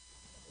News.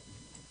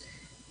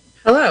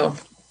 Hello.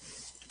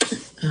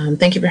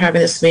 Thank you for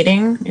having this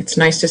meeting. It's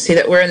nice to see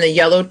that we're in the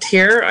yellow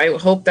tier. I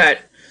hope that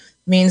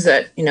means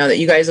that that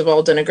you guys have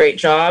all done a great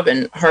job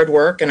and hard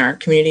work, and our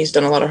community's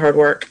done a lot of hard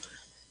work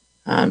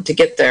to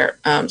get there.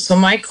 So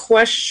my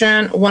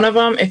question, one of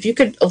them, if you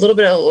could a little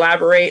bit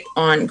elaborate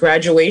on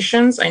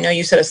graduations. I know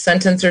you said a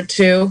sentence or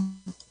two,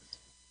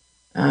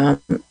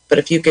 but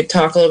if you could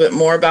talk a little bit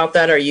more about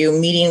that. Are you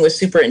meeting with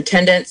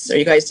superintendents? Are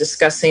you guys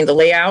discussing the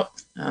layout?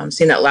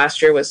 Seeing that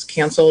last year was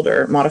canceled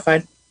or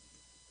modified?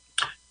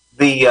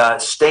 The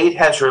state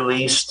has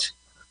released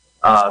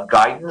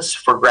guidance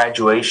for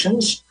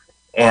graduations,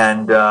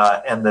 and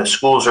the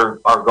schools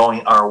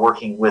are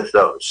working with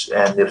those.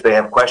 And if they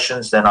have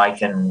questions, then I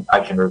can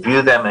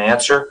review them and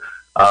answer.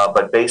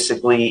 But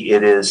basically,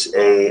 it is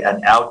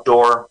an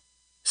outdoor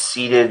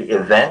seated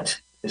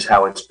event is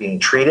how it's being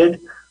treated.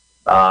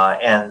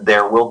 And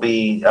there will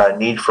be a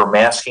need for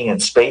masking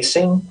and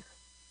spacing,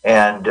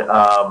 and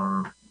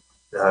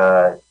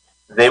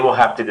they will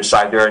have to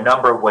decide. There are a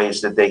number of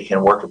ways that they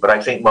can work it, but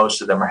I think most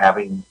of them are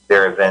having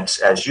their events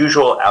as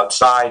usual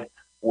outside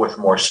with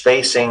more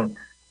spacing.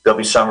 There'll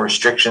be some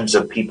restrictions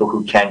of people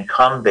who can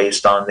come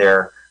based on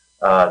their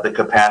the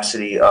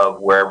capacity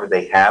of wherever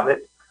they have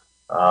it,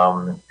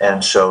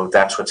 and so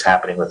that's what's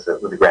happening with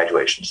the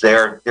graduations.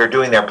 They're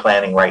doing their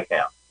planning right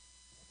now.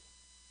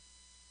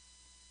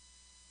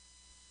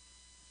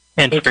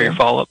 And for your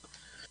follow-up.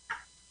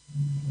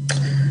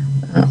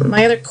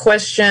 My other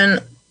question,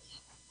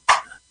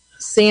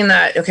 seeing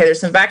that, okay,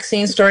 there's some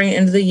vaccines starting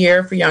into the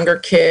year for younger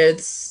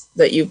kids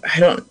that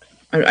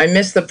I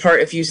missed the part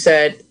if you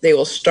said they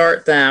will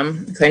start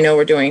them, because I know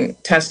we're doing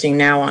testing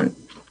now on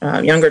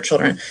younger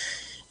children.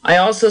 I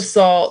also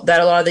saw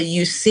that a lot of the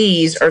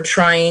UCs are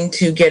trying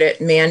to get it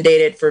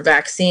mandated for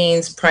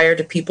vaccines prior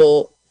to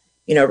people,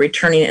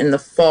 returning in the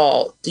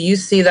fall. Do you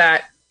see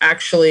that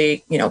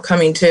actually,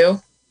 coming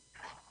too?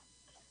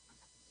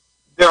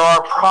 There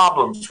are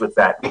problems with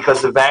that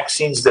because the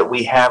vaccines that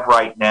we have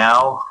right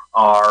now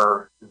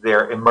are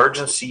their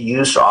emergency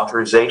use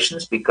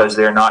authorizations because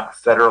they're not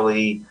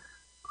federally,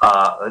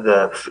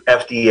 the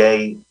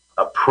FDA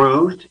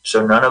approved,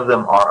 so none of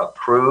them are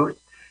approved.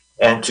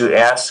 And to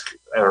ask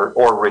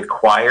or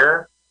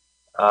require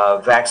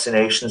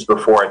vaccinations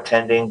before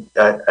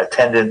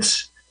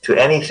attendance to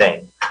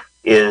anything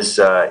is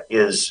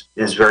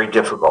very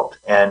difficult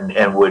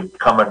and would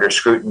come under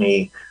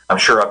scrutiny, I'm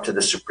sure, up to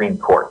the Supreme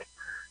Court.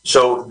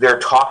 So they're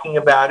talking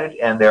about it,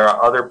 and there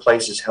are other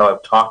places who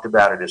have talked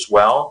about it as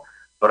well.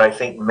 But I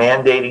think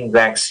mandating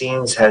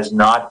vaccines has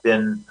not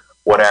been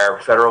what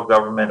our federal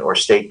government or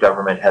state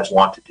government has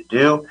wanted to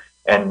do.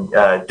 and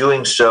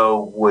doing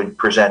so would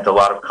present a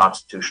lot of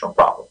constitutional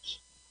problems.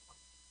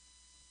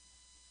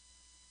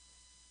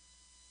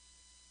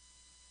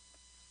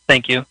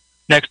 Thank you.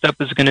 Next up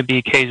is going to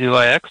be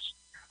KZYX.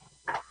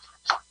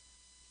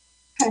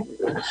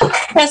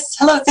 Yes,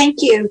 hello,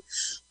 thank you.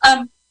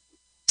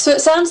 So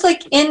it sounds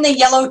like in the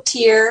yellow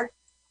tier,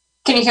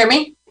 can you hear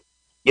me?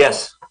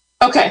 Yes.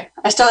 Okay,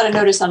 I still had a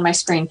notice on my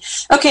screen.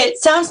 Okay, it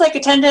sounds like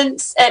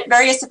attendance at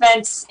various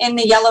events in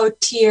the yellow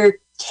tier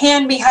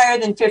can be higher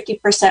than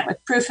 50%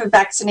 with proof of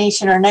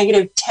vaccination or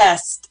negative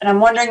test. And I'm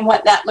wondering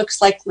what that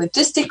looks like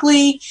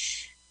logistically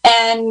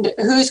and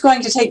who's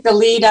going to take the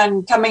lead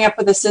on coming up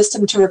with a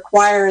system to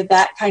require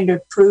that kind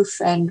of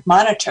proof and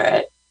monitor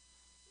it.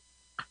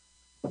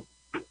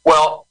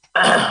 Well,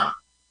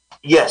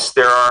 yes,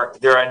 there are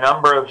a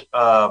number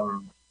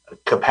of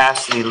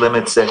capacity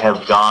limits that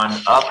have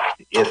gone up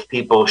if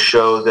people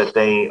show that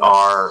they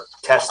are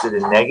tested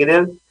and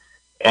negative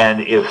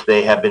and if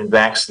they have been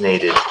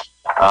vaccinated.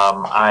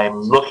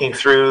 I'm looking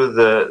through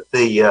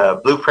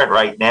the blueprint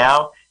right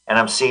now, and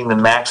I'm seeing the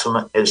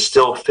maximum is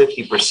still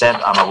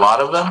 50% on a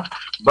lot of them.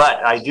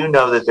 But I do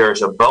know that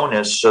there's a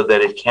bonus so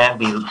that it can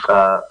be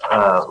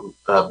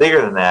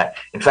bigger than that.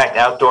 In fact,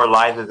 outdoor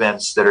live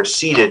events that are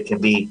seated can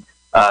be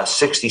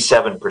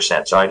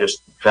 67%. So I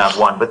just found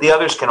one. But the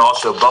others can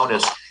also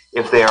bonus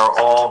if they are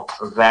all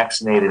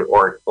vaccinated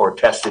or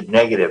tested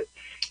negative.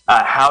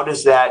 How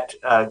does that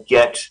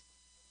get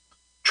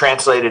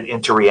translated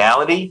into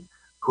reality?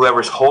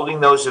 Whoever's holding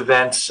those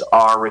events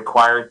are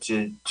required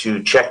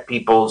to check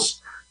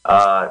people's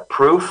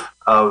proof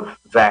of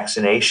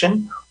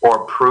vaccination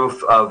or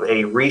proof of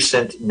a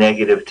recent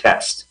negative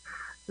test.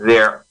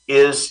 There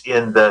is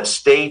in the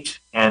state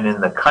and in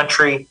the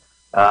country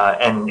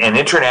and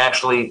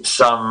internationally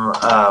some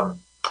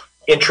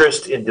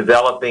interest in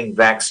developing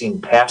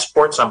vaccine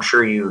passports. I'm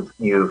sure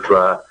you've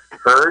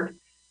heard,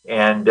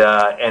 and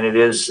it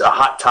is a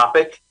hot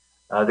topic.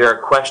 There are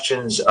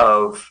questions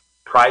of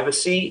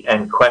privacy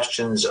and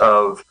questions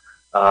of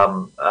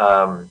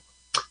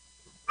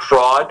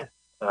fraud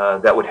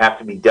that would have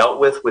to be dealt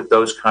with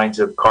those kinds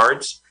of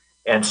cards.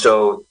 And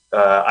so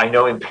I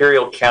know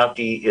Imperial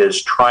County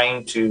is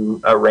trying to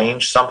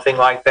arrange something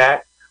like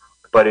that,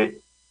 but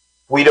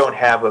we don't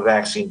have a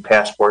vaccine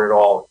passport at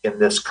all in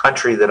this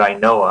country that I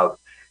know of,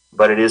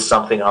 but it is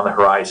something on the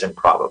horizon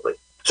probably.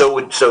 So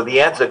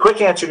the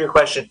quick answer to your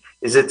question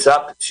is it's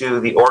up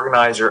to the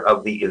organizer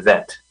of the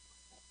event.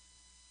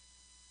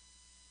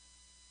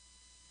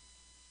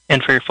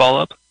 And for your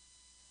follow-up?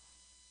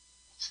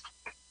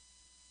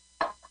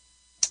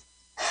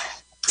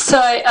 So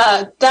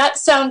that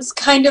sounds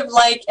kind of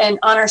like an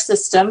honor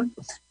system.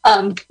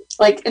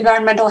 Like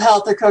environmental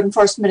health or code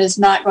enforcement is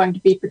not going to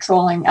be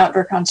patrolling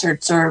outdoor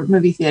concerts or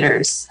movie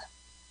theaters.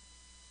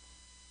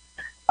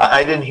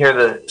 I didn't hear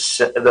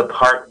the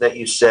part that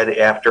you said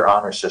after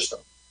honor system.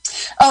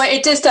 Oh,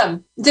 it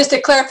just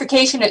a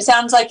clarification. It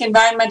sounds like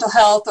environmental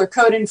health or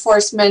code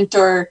enforcement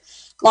or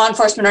law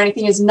enforcement or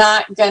anything is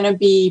not going to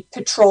be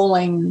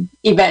patrolling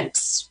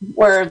events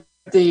where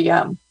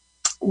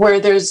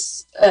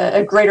there's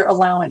a greater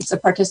allowance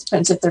of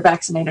participants if they're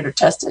vaccinated or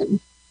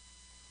tested.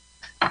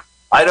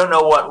 I don't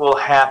know what will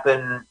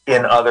happen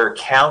in other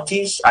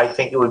counties. I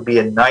think it would be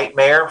a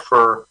nightmare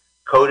for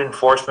code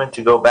enforcement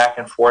to go back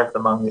and forth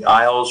among the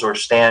aisles or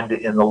stand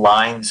in the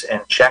lines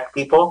and check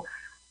people.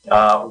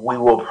 We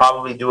will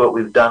probably do what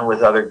we've done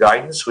with other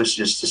guidance, which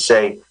is to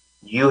say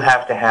you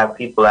have to have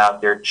people out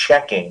there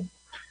checking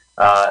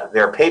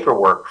their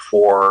paperwork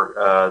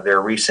for their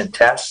recent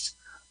tests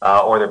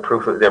or their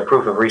proof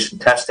of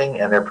recent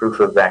testing and their proof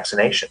of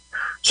vaccination.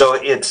 So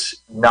it's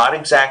not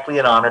exactly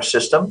an honor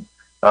system.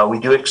 We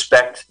do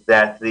expect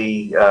that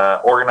the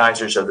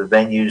organizers of the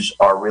venues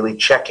are really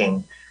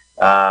checking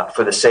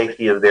for the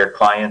safety of their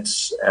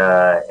clients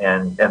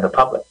and the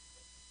public.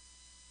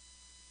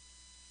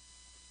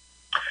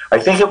 I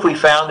think if we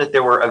found that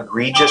there were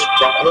egregious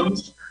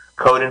problems,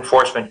 code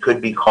enforcement could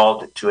be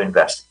called to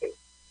investigate.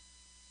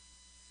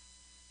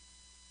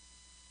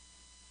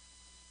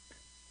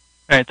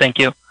 All right, thank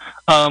you.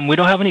 We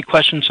don't have any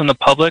questions from the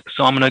public,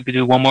 so I'm going to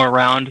do one more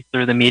round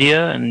through the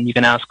media, and you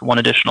can ask one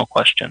additional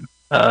question.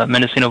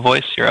 Mendocino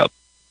Voice, you're up.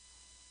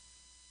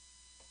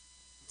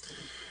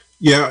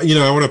 Yeah,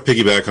 I want to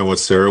piggyback on what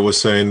Sarah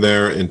was saying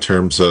there in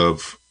terms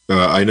of,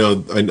 I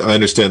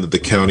understand that the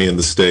county and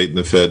the state and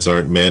the feds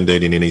aren't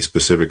mandating any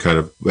specific kind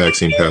of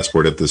vaccine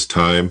passport at this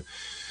time.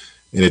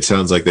 And it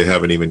sounds like they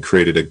haven't even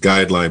created a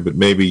guideline, but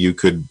maybe you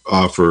could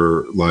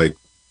offer like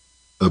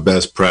a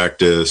best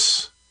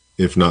practice,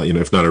 if not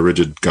a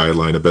rigid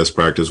guideline, a best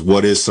practice.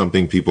 What is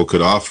something people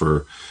could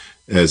offer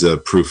as a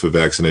proof of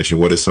vaccination?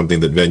 What is something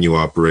that venue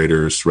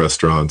operators,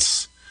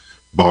 restaurants,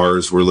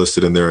 bars were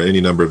listed in there, any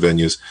number of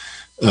venues,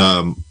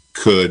 that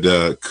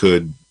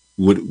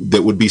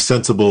would be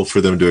sensible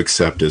for them to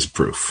accept as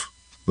proof?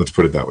 Let's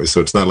put it that way.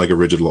 So it's not like a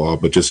rigid law,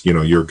 but just,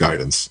 your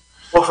guidance.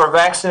 Well, for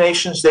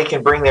vaccinations, they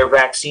can bring their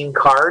vaccine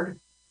card.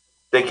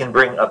 They can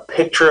bring a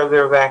picture of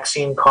their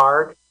vaccine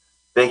card.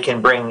 They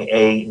can bring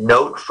a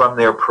note from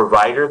their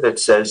provider that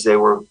says they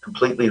were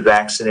completely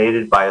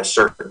vaccinated by a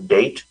certain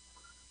date.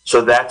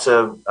 So that's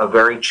a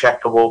very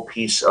checkable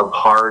piece of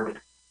hard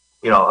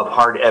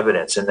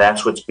evidence, and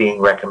that's what's being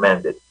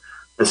recommended.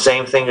 The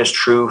same thing is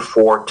true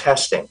for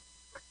testing.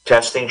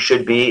 Testing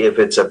should be, if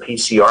it's a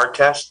PCR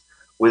test,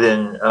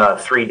 within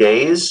 3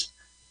 days,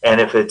 and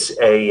if it's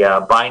a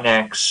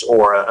Binax,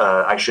 or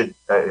I should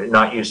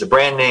not use the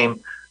brand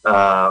name,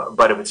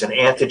 but if it's an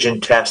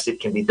antigen test, it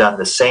can be done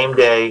the same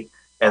day,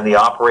 and the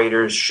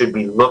operators should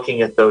be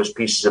looking at those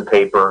pieces of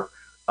paper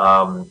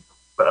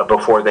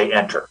before they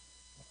enter.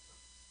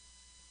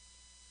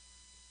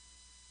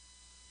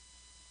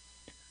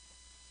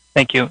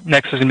 Thank you.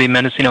 Next is going to be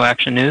Mendocino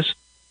Action News.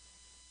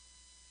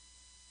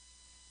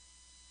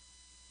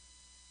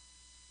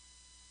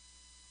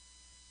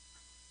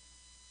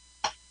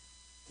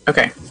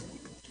 Okay.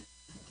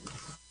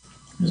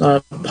 There's a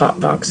lot of pop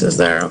boxes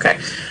there. Okay.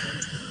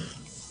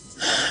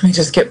 Let me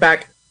just get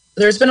back.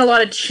 There's been a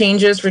lot of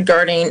changes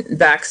regarding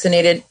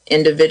vaccinated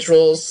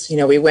individuals. You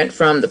know, we went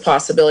from the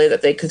possibility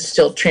that they could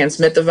still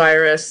transmit the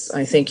virus.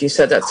 I think you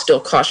said that's still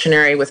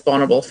cautionary with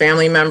vulnerable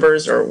family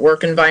members or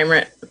work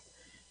environment.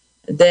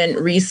 Then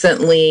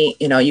recently,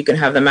 you know, you can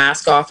have the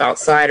mask off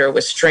outside or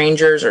with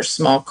strangers or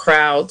small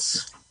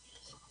crowds.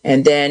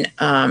 And then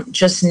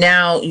just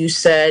now you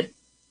said,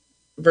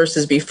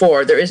 versus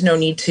before, there is no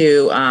need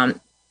to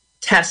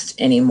test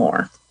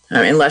anymore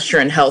unless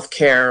you're in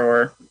healthcare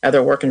or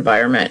other work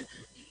environment.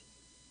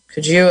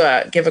 Could you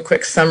give a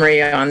quick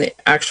summary on the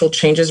actual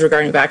changes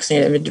regarding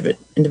vaccinated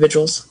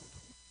individuals?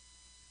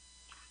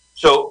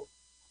 So,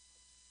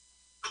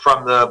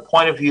 from the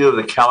point of view of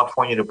the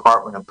California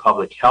Department of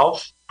Public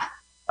Health,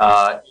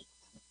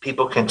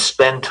 people can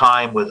spend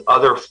time with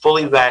other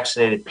fully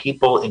vaccinated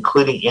people,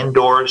 including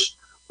indoors,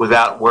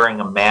 without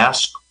wearing a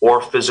mask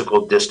or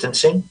physical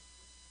distancing.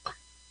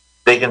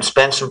 They can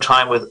spend some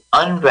time with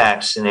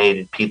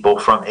unvaccinated people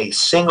from a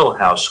single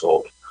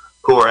household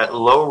who are at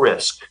low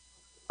risk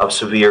of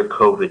severe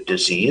COVID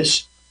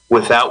disease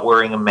without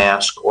wearing a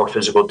mask or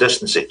physical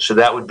distancing. So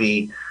that would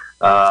be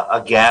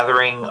a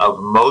gathering of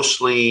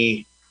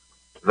mostly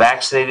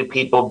vaccinated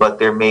people, but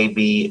there may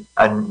be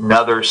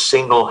another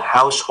single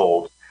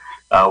household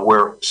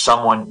where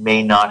someone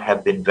may not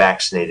have been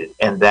vaccinated,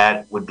 and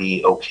that would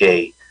be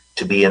okay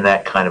to be in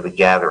that kind of a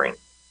gathering.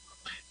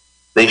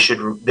 They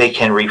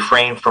can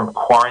refrain from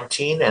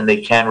quarantine, and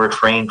they can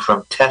refrain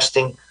from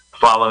testing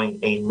following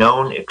a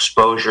known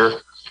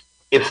exposure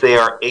if they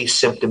are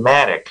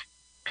asymptomatic.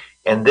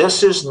 And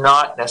this is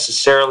not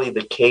necessarily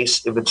the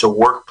case if it's a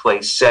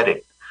workplace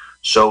setting.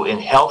 So in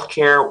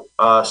healthcare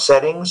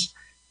settings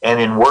and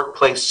in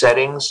workplace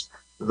settings,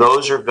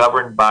 those are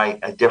governed by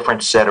a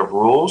different set of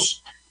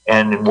rules.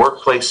 And in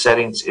workplace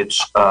settings,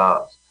 it's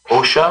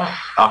OSHA,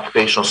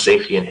 Occupational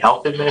Safety and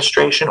Health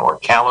Administration, or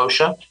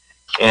Cal-OSHA.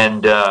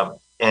 And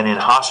in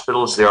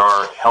hospitals, there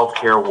are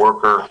healthcare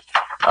worker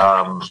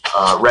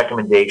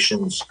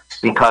recommendations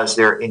because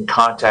they're in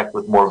contact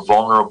with more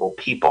vulnerable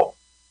people.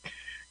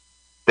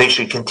 They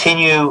should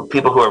continue,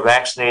 people who are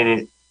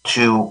vaccinated,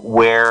 to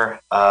wear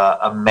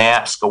a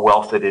mask, a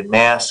well-fitted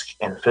mask,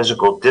 and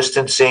physical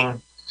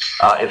distancing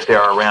if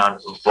they're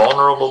around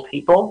vulnerable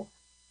people.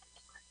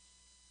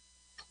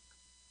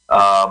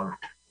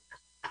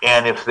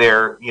 And if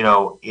they're,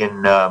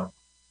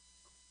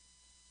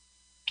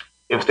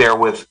 if they're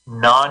with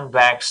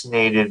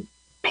non-vaccinated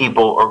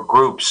people or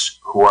groups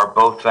who are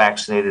both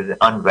vaccinated and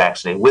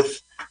unvaccinated,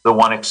 with the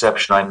one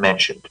exception I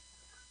mentioned.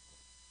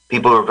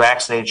 People who are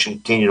vaccinated should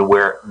continue to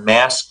wear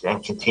masks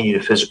and continue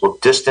to physical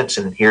distance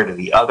and adhere to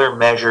the other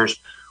measures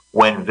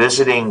when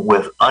visiting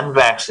with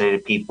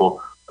unvaccinated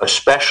people,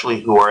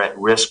 especially who are at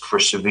risk for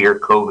severe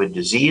COVID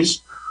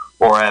disease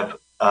or have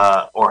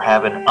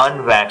an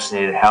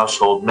unvaccinated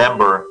household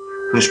member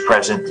who's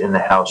present in the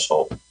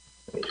household.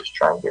 Let me just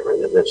try and get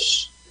rid of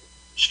this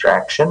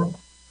distraction.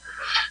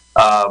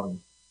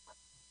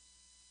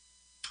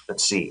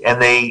 Let's see. And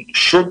they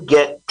should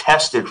get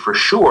tested for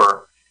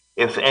sure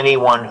if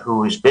anyone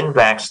who's been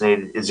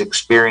vaccinated is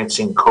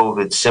experiencing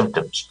COVID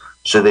symptoms.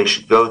 So they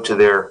should go to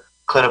their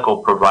clinical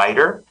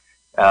provider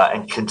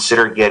and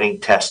consider getting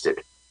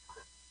tested.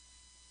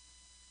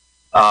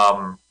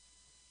 And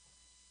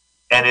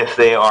if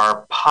they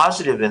are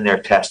positive in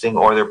their testing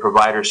or their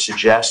provider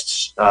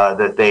suggests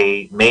that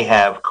they may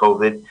have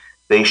COVID,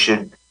 they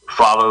should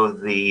follow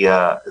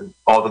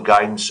all the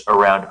guidance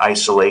around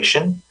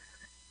isolation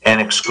and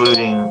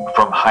excluding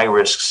from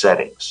high-risk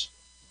settings.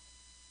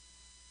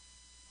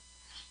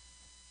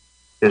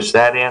 Does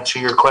that answer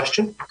your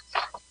question?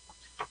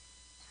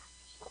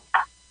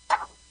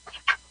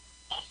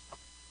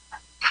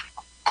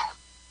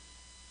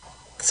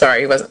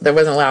 Sorry, there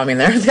wasn't allowing me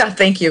there. Yeah,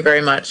 thank you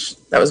very much.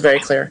 That was very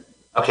clear.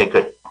 Okay,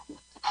 good.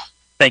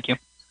 Thank you.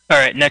 All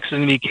right, next is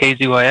going to be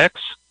KZYX,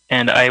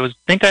 and I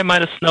think I might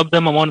have snubbed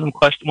them on one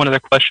of their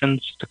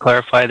questions. To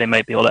clarify, they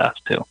might be able to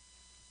ask too.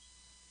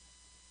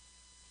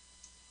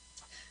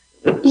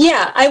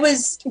 Yeah, I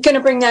was going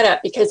to bring that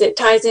up because it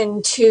ties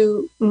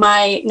into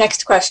my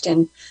next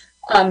question.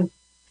 I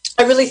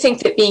really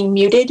think that being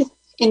muted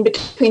in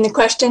between the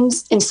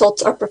questions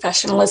insults our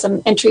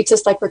professionalism and treats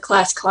us like we're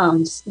class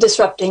clowns,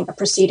 disrupting a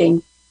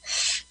proceeding.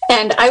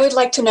 And I would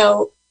like to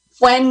know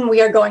when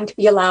we are going to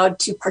be allowed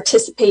to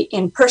participate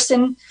in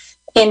person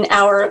in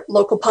our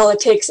local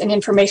politics and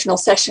informational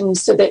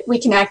sessions so that we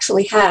can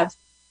actually have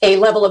a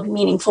level of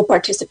meaningful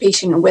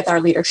participation with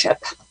our leadership.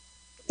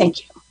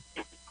 Thank you.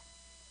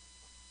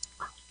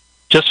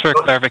 Just for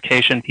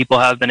clarification, people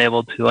have been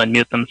able to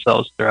unmute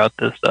themselves throughout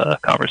this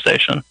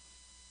conversation.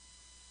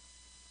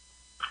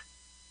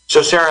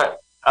 So, Sarah,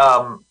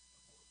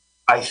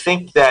 I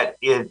think that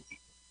it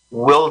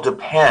will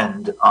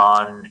depend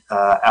on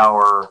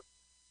our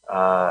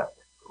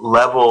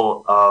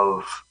level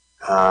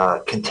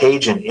of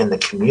contagion in the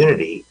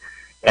community,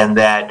 and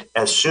that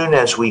as soon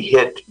as we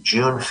hit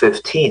June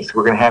 15th,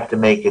 we're going to have to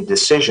make a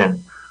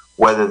decision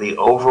whether the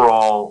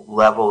overall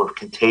level of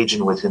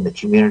contagion within the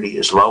community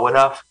is low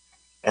enough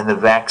and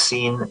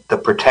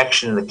the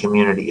protection in the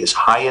community is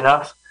high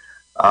enough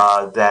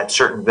that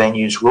certain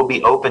venues will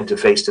be open to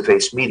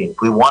face-to-face meetings.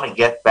 We want to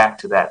get back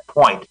to that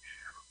point.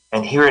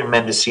 And here in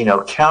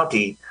Mendocino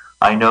County,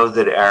 I know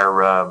that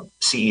our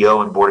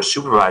CEO and Board of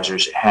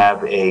Supervisors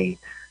have a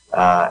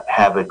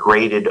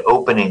graded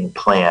opening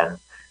plan,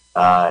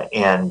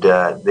 and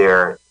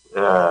they're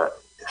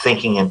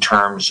thinking in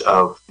terms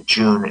of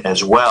June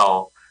as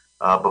well,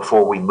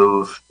 before we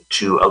move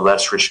to a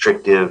less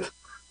restrictive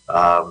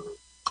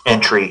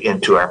entry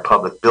into our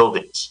public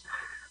buildings.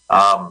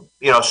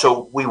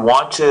 So we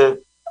want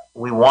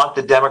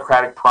the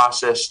democratic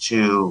process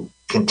to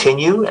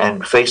continue,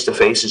 and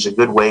face-to-face is a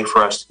good way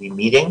for us to be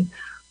meeting,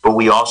 but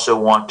we also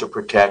want to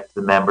protect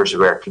the members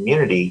of our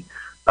community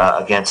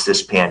against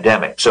this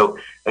pandemic. So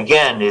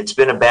again, it's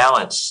been a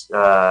balance.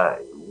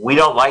 We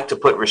don't like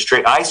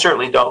to I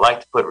certainly don't like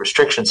to put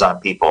restrictions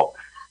on people,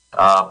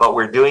 but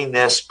we're doing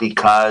this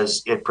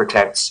because it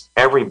protects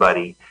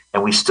everybody,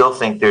 and we still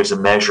think there's a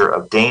measure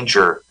of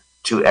danger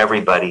to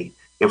everybody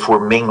if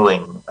we're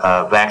mingling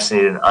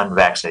vaccinated and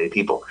unvaccinated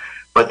people.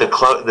 But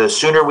the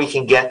sooner we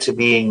can get to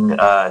being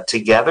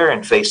together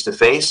and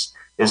face-to-face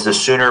is the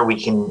sooner we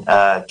can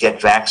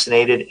get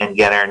vaccinated and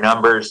get our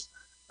numbers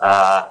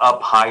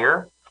up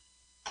higher,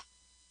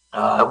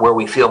 where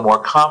we feel more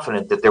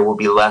confident that there will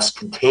be less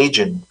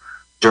contagion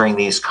during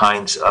these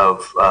kinds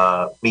of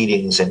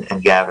meetings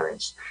and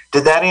gatherings.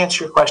 Did that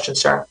answer your question,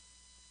 Sarah?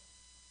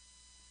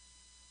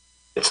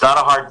 It's not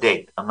a hard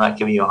date. I'm not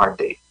giving you a hard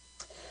date.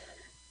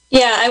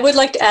 Yeah, I would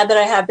like to add that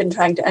I have been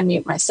trying to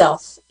unmute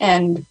myself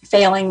and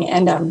failing,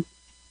 and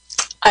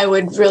I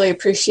would really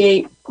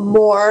appreciate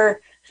more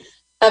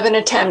of an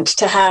attempt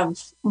to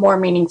have more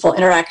meaningful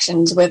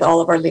interactions with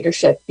all of our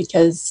leadership,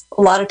 because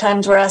a lot of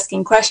times we're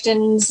asking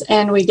questions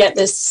and we get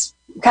this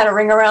kind of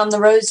ring around the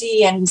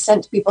rosy and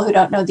sent to people who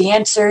don't know the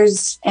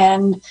answers.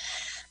 And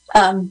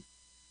I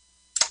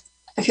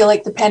feel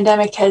like the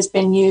pandemic has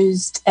been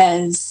used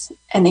as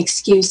an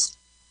excuse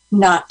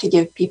not to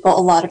give people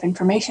a lot of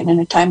information in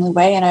a timely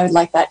way, and I would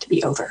like that to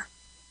be over.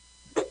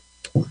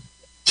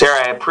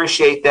 Sarah, I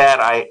appreciate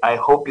that. I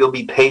hope you'll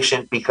be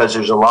patient, because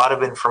there's a lot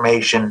of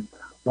information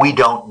we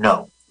don't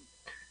know,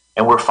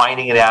 and we're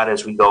finding it out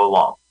as we go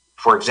along.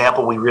 For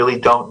example, we really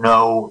don't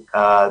know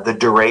the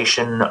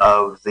duration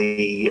of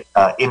the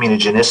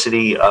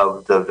immunogenicity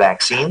of the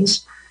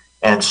vaccines,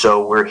 and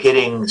so we're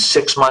hitting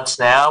 6 months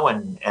now,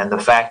 and the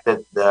fact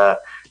that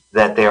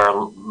they are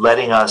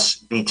letting us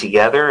be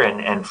together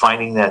and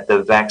finding that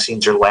the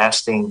vaccines are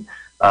lasting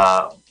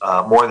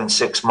more than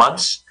 6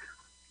 months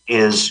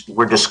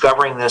we're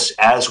discovering this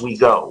as we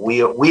go.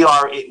 We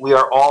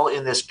are all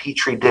in this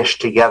petri dish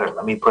together.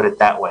 Let me put it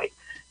that way.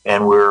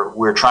 And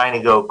we're trying to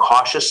go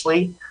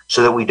cautiously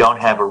so that we don't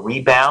have a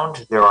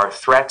rebound. There are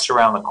threats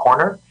around the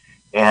corner,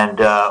 and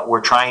we're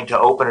trying to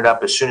open it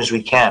up as soon as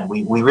we can.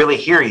 We really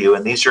hear you,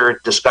 and these are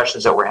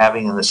discussions that we're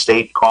having in the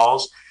state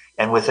calls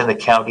and within the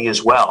county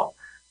as well.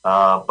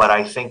 But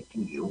I think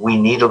we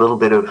need a little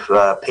bit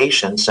of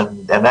patience,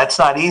 and that's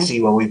not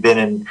easy when we've been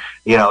in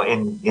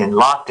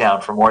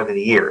lockdown for more than a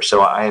year.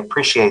 So I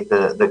appreciate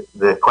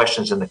the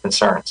questions and the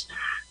concerns,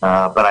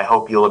 but I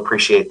hope you'll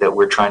appreciate that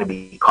we're trying to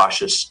be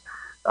cautious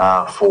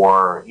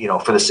for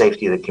the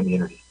safety of the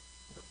community.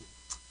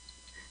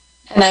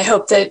 And I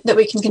hope that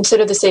we can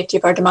consider the safety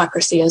of our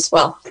democracy as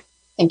well.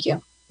 Thank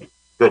you.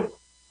 Good.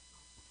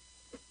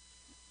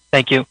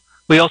 Thank you.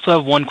 We also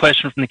have one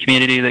question from the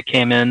community that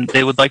came in.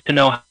 They would like to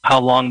know how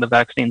long the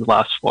vaccines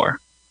last for.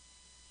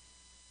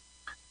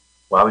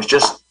 Well, I was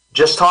just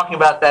talking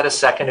about that a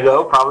second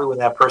ago, probably when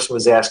that person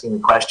was asking the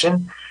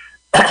question.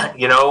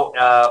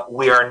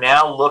 We are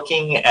now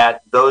looking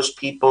at those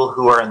people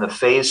who are in the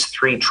phase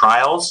 3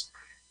 trials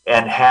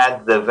and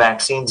had the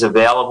vaccines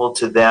available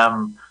to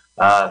them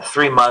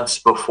 3 months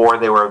before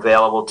they were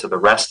available to the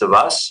rest of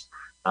us.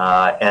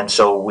 And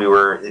so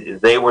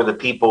they were the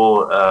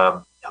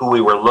people who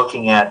we were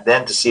looking at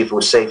then to see if it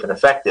was safe and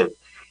effective.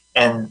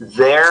 And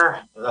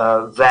their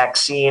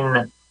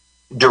vaccine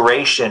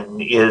duration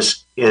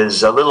is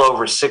a little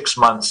over 6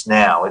 months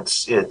now.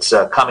 It's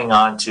coming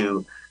on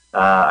to,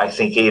 I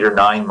think, 8 or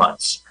 9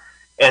 months.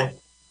 And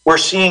we're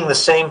seeing the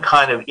same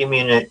kind of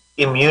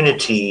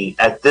immunity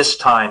at this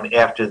time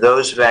after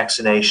those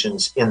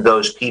vaccinations in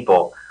those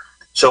people.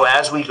 So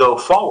as we go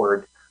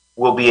forward,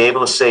 we'll be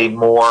able to say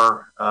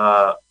more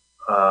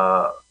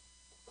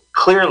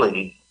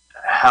clearly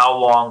how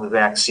long the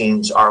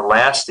vaccines are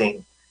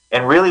lasting.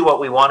 And really what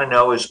we want to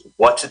know is,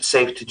 what's it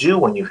safe to do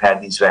when you've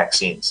had these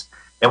vaccines?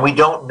 And we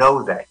don't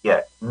know that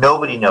yet.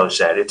 Nobody knows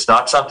that. It's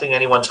not something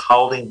anyone's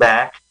holding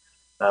back.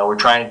 We're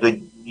trying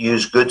to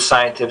use good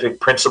scientific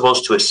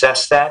principles to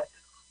assess that.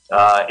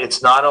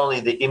 It's not only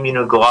the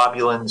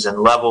immunoglobulins and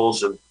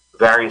levels of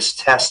various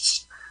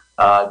tests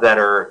that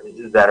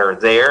are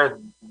there.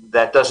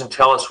 That doesn't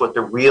tell us what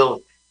the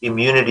real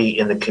immunity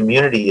in the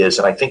community is.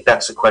 And I think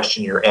that's the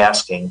question you're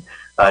asking,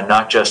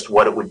 not just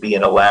what it would be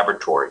in a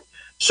laboratory.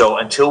 So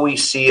until we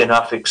see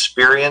enough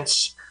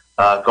experience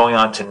going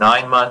on to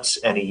 9 months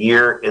and a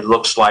year, it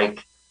looks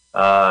like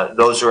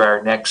those are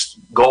our next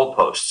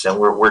goalposts, and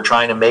we're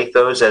trying to make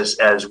those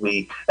as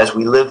we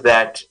live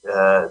that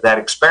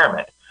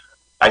experiment.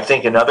 I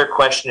think another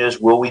question is,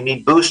 will we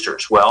need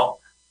boosters? Well,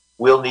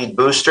 we'll need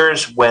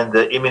boosters when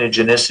the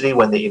immunogenicity,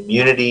 when the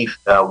immunity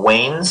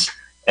wanes,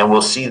 and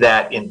we'll see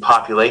that in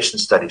population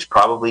studies,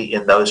 probably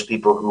in those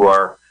people who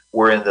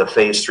were in the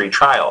phase 3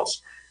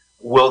 trials.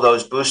 Will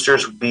those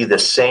boosters be the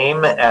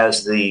same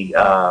as the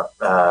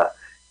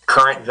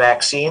current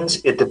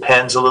vaccines? It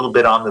depends a little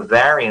bit on the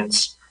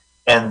variants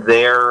and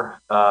their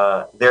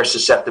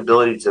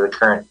susceptibility to the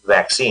current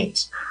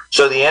vaccines.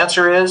 So the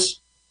answer is,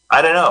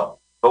 I don't know,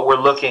 but we're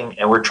looking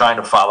and we're trying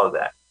to follow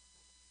that.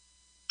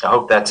 I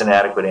hope that's an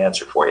adequate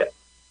answer for you.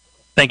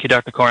 Thank you,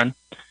 Dr. Koren.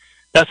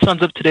 That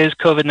sums up today's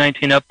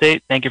COVID-19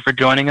 update. Thank you for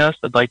joining us.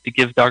 I'd like to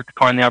give Dr.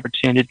 Koren the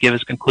opportunity to give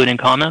his concluding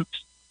comments.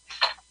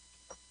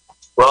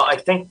 Well, I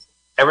think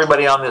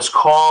everybody on this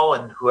call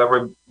and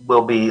whoever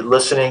will be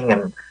listening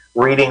and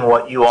reading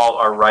what you all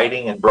are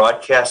writing and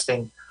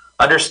broadcasting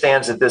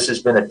understands that this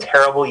has been a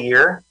terrible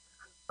year.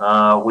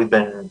 We've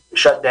been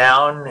shut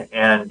down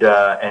and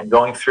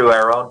going through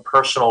our own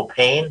personal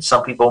pain,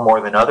 some people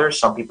more than others,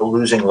 some people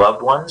losing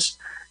loved ones.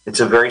 It's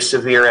a very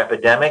severe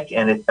epidemic,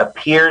 and it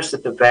appears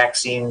that the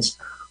vaccines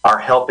are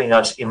helping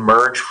us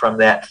emerge from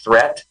that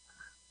threat.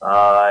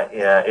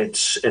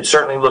 It's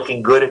certainly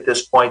looking good at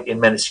this point in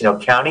Mendocino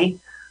County,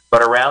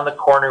 but around the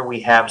corner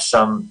we have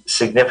some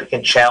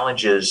significant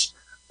challenges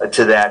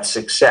to that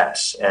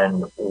success.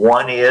 And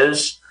one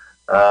is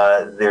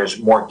there's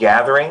more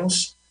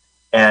gatherings,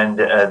 and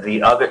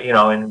the other,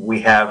 and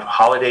we have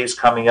holidays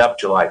coming up,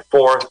 July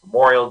 4th,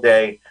 Memorial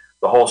Day,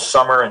 the whole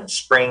summer and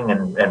spring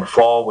and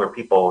fall where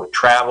people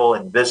travel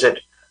and visit.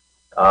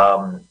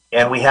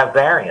 And we have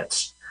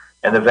variants.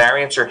 And the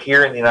variants are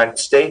here in the United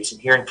States and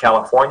here in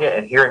California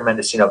and here in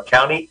Mendocino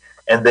County,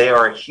 and they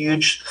are a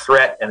huge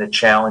threat and a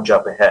challenge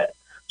up ahead.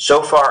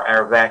 So far,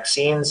 our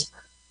vaccines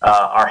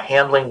are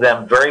handling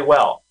them very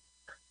well.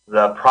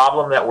 The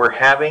problem that we're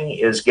having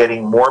is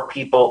getting more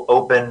people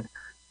open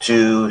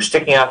to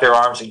sticking out their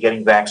arms and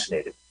getting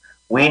vaccinated.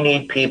 We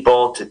need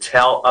people to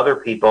tell other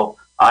people,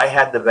 I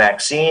had the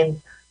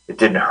vaccine, it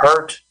didn't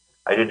hurt,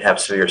 I didn't have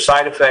severe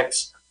side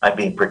effects, I'm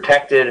being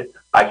protected,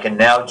 I can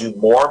now do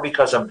more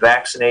because I'm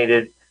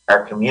vaccinated,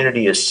 our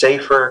community is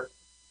safer,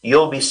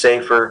 you'll be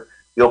safer,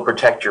 you'll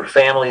protect your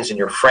families and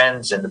your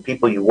friends and the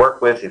people you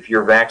work with if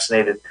you're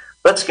vaccinated.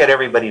 Let's get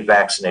everybody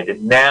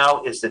vaccinated.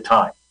 Now is the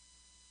time.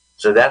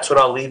 So that's what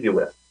I'll leave you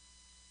with.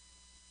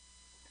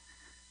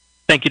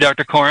 Thank you,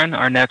 Dr. Koren.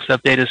 Our next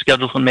update is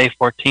scheduled for May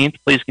 14th.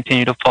 Please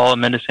continue to follow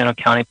Mendocino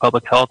County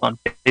Public Health on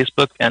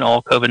Facebook and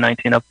all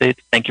COVID-19 updates.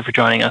 Thank you for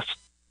joining us.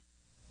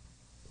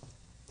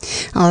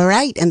 All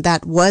right, and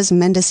that was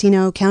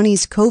Mendocino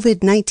County's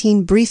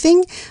COVID-19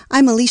 briefing.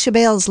 I'm Alicia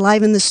Bales,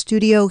 live in the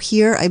studio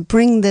here. I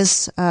bring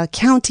this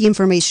county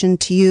information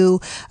to you,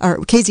 or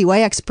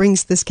KZYX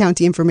brings this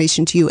county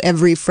information to you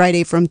every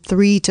Friday from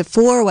 3 to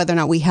 4, whether or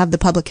not we have the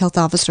public health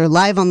officer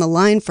live on the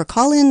line for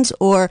call-ins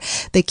or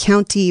the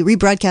county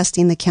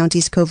rebroadcasting the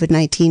county's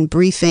COVID-19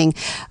 briefing.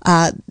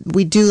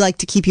 We do like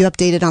to keep you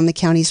updated on the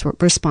county's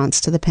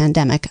response to the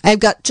pandemic. I've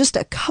got just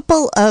a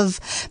couple of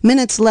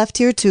minutes left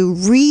here to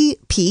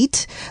repeat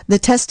the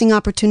testing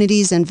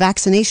opportunities and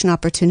vaccination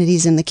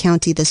opportunities in the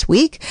county this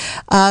week.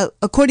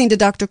 According to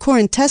Dr.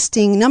 Koren,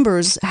 testing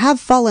numbers have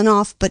fallen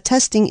off, but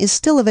testing is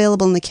still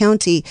available in the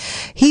county.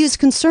 He is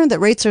concerned that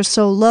rates are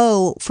so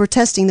low for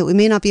testing that we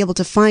may not be able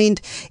to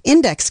find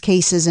index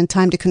cases in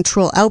time to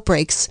control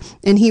outbreaks,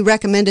 and he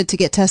recommended to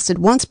get tested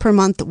once per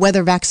month,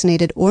 whether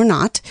vaccinated or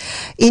not.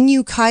 In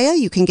Ukiah,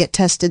 you can get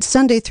tested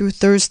Sunday through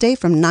Thursday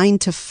from 9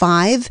 to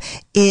 5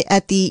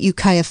 at the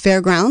Ukiah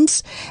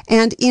Fairgrounds,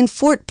 and in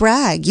Fort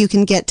Bragg, you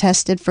can get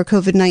tested for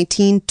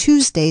COVID-19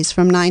 Tuesdays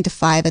from 9 to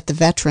 5 at the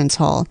Veterans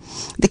Hall.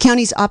 The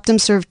county's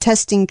OptumServe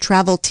testing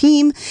travel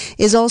team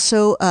is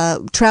also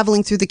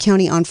traveling through the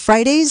county on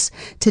Fridays.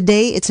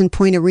 Today, it's in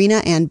Point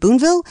Arena and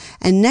Boonville,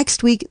 and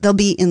next week, they'll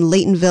be in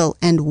Laytonville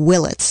and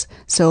Willits.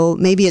 So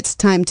maybe it's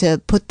time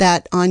to put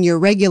that on your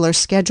regular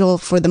schedule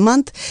for the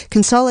month.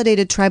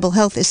 Consolidated Tribal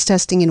Health is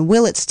testing in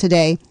Willits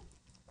today.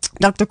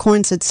 Dr.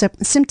 Korn said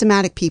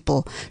symptomatic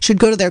people should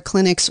go to their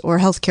clinics or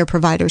healthcare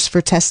providers for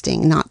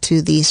testing, not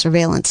to the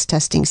surveillance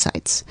testing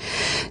sites.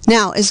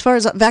 Now, as far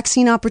as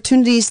vaccine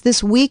opportunities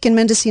this week in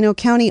Mendocino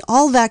County,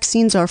 all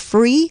vaccines are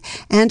free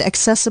and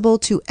accessible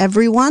to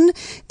everyone.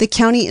 The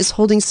county is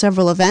holding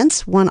several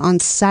events, one on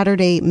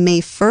Saturday, May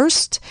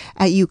 1st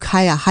at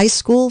Ukiah High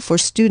School for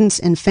students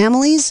and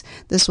families.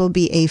 This will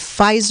be a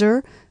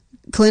Pfizer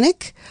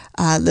clinic.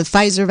 The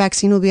Pfizer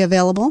vaccine will be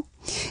available.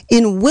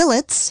 In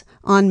Willits,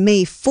 on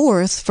May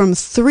 4th from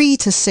 3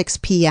 to 6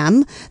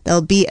 p.m.,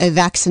 there'll be a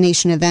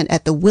vaccination event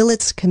at the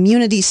Willits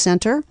Community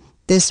Center.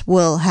 This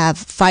will have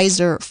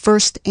Pfizer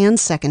first and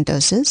second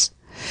doses.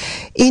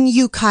 In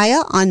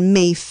Ukiah on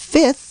May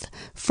 5th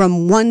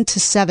from 1 to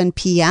 7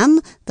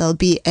 p.m., there'll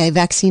be a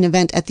vaccine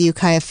event at the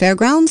Ukiah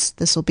Fairgrounds.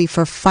 This will be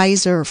for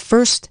Pfizer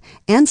first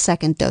and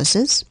second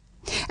doses.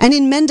 And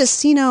in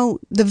Mendocino,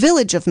 the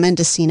village of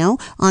Mendocino,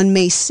 on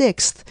May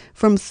 6th,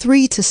 from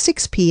 3 to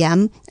 6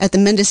 p.m. at the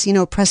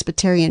Mendocino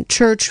Presbyterian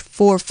Church,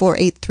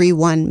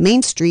 44831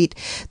 Main Street,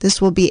 this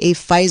will be a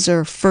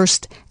Pfizer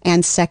first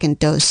and second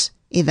dose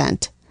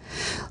event.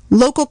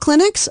 Local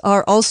clinics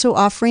are also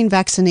offering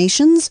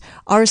vaccinations.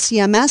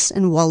 RCMS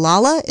in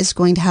Wallala is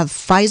going to have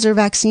Pfizer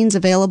vaccines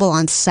available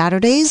on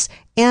Saturdays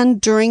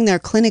and during their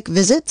clinic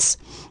visits.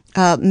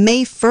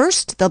 May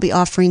 1st, they'll be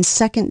offering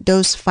second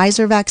dose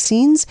Pfizer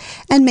vaccines,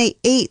 and May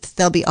 8th,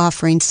 they'll be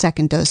offering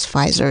second dose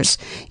Pfizers.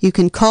 You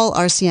can call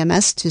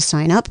RCMS to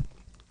sign up.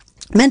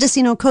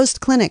 Mendocino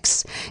Coast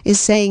Clinics is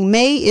saying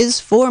May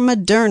is for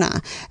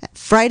Moderna.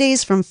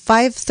 Fridays from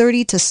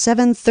 5:30 to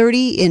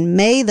 7:30 in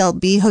May, they'll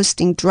be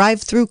hosting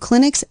drive-through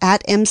clinics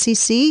at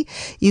MCC.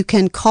 You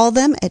can call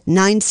them at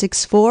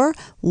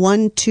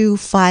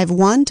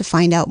 964-1251 to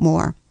find out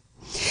more.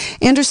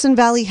 Anderson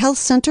Valley Health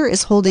Center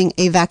is holding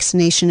a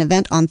vaccination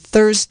event on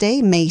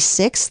Thursday, May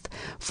 6th,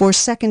 for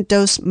second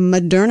dose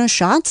Moderna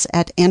shots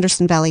at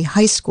Anderson Valley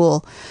High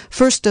School.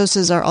 First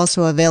doses are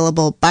also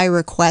available by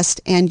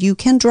request, and you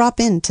can drop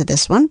into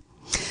this one.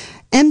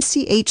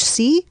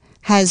 MCHC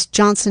has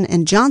Johnson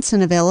 &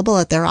 Johnson available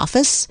at their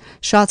office.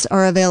 Shots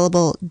are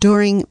available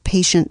during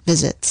patient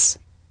visits.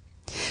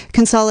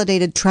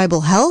 Consolidated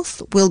Tribal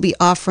Health will be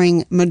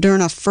offering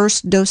Moderna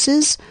first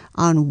doses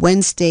on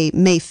Wednesday,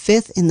 May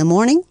 5th in the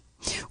morning,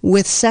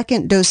 with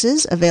second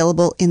doses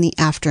available in the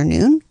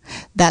afternoon.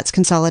 That's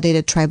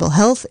Consolidated Tribal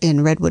Health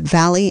in Redwood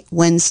Valley,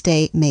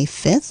 Wednesday, May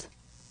 5th.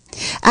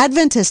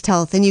 Adventist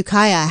Health in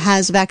Ukiah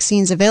has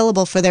vaccines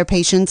available for their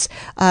patients.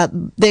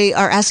 They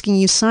are asking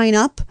you sign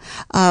up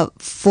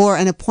for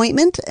an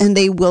appointment, and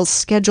they will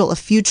schedule a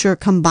future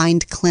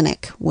combined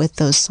clinic with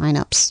those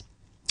sign-ups.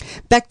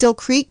 Bechdel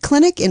Creek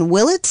Clinic in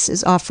Willits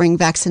is offering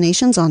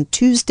vaccinations on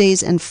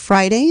Tuesdays and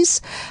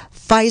Fridays.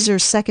 Pfizer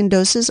second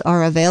doses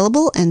are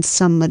available and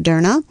some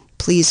Moderna.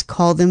 Please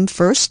call them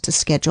first to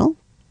schedule.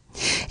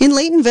 In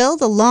Laytonville,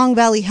 the Long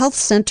Valley Health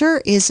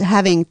Center is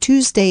having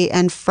Tuesday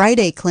and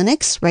Friday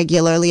clinics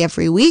regularly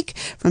every week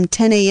from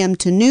 10 a.m.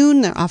 to noon.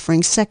 They're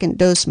offering second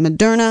dose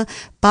Moderna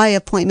by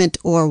appointment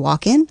or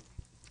walk-in.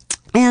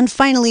 And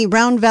finally,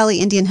 Round Valley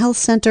Indian Health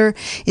Center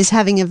is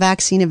having a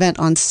vaccine event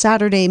on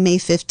Saturday, May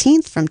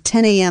 15th from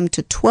 10 a.m.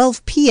 to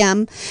 12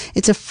 p.m.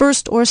 It's a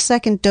first or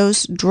second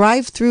dose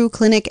drive-through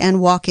clinic, and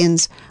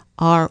walk-ins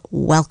are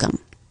welcome.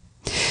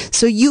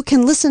 So you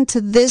can listen to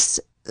this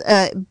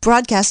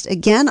broadcast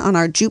again on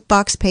our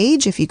Jukebox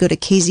page if you go to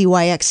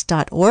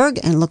kzyx.org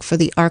and look for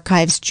the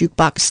Archives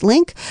Jukebox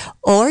link,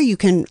 or you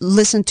can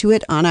listen to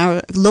it on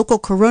our local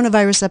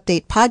coronavirus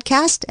update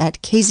podcast at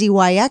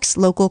KZYX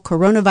Local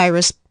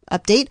Coronavirus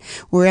Update,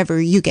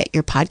 wherever you get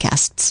your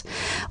podcasts.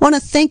 I want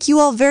to thank you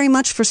all very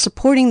much for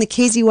supporting the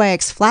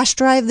KZYX flash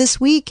drive this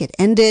week. It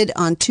ended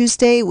on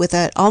Tuesday with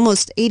an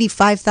almost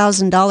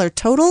 $85,000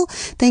 total.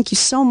 Thank you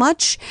so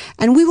much.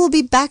 And we will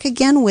be back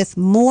again with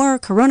more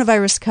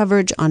coronavirus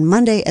coverage on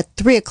Monday at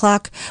 3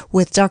 o'clock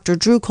with Dr.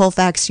 Drew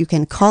Colfax. You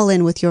can call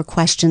in with your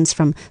questions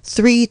from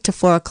 3 to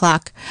 4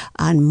 o'clock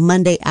on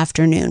Monday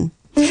afternoon.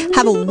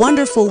 Have a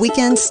wonderful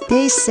weekend.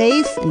 Stay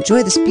safe.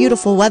 Enjoy this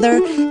beautiful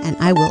weather. And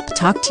I will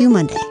talk to you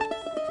Monday.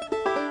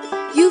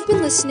 You've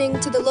been listening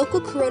to the local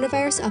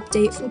coronavirus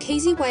update from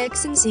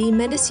KZYX&Z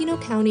Mendocino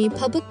County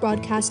Public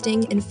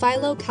Broadcasting in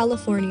Philo,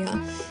 California.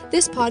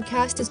 This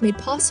podcast is made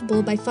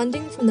possible by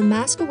funding from the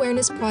Mask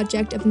Awareness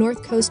Project of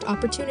North Coast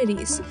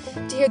Opportunities.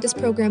 To hear this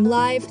program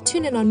live,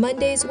 tune in on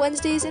Mondays,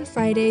 Wednesdays, and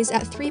Fridays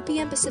at 3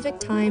 p.m. Pacific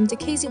Time to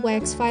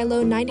KZYX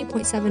Philo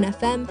 90.7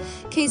 FM,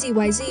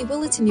 KZYZ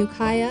Willits and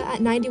Ukiah at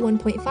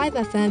 91.5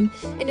 FM,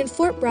 and in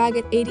Fort Bragg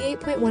at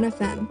 88.1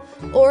 FM.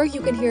 Or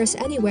you can hear us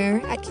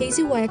anywhere at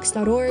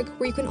kzyx.org,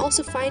 where you can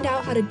also find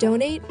out how to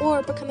donate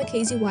or become a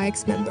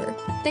KZYX member.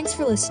 Thanks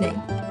for listening.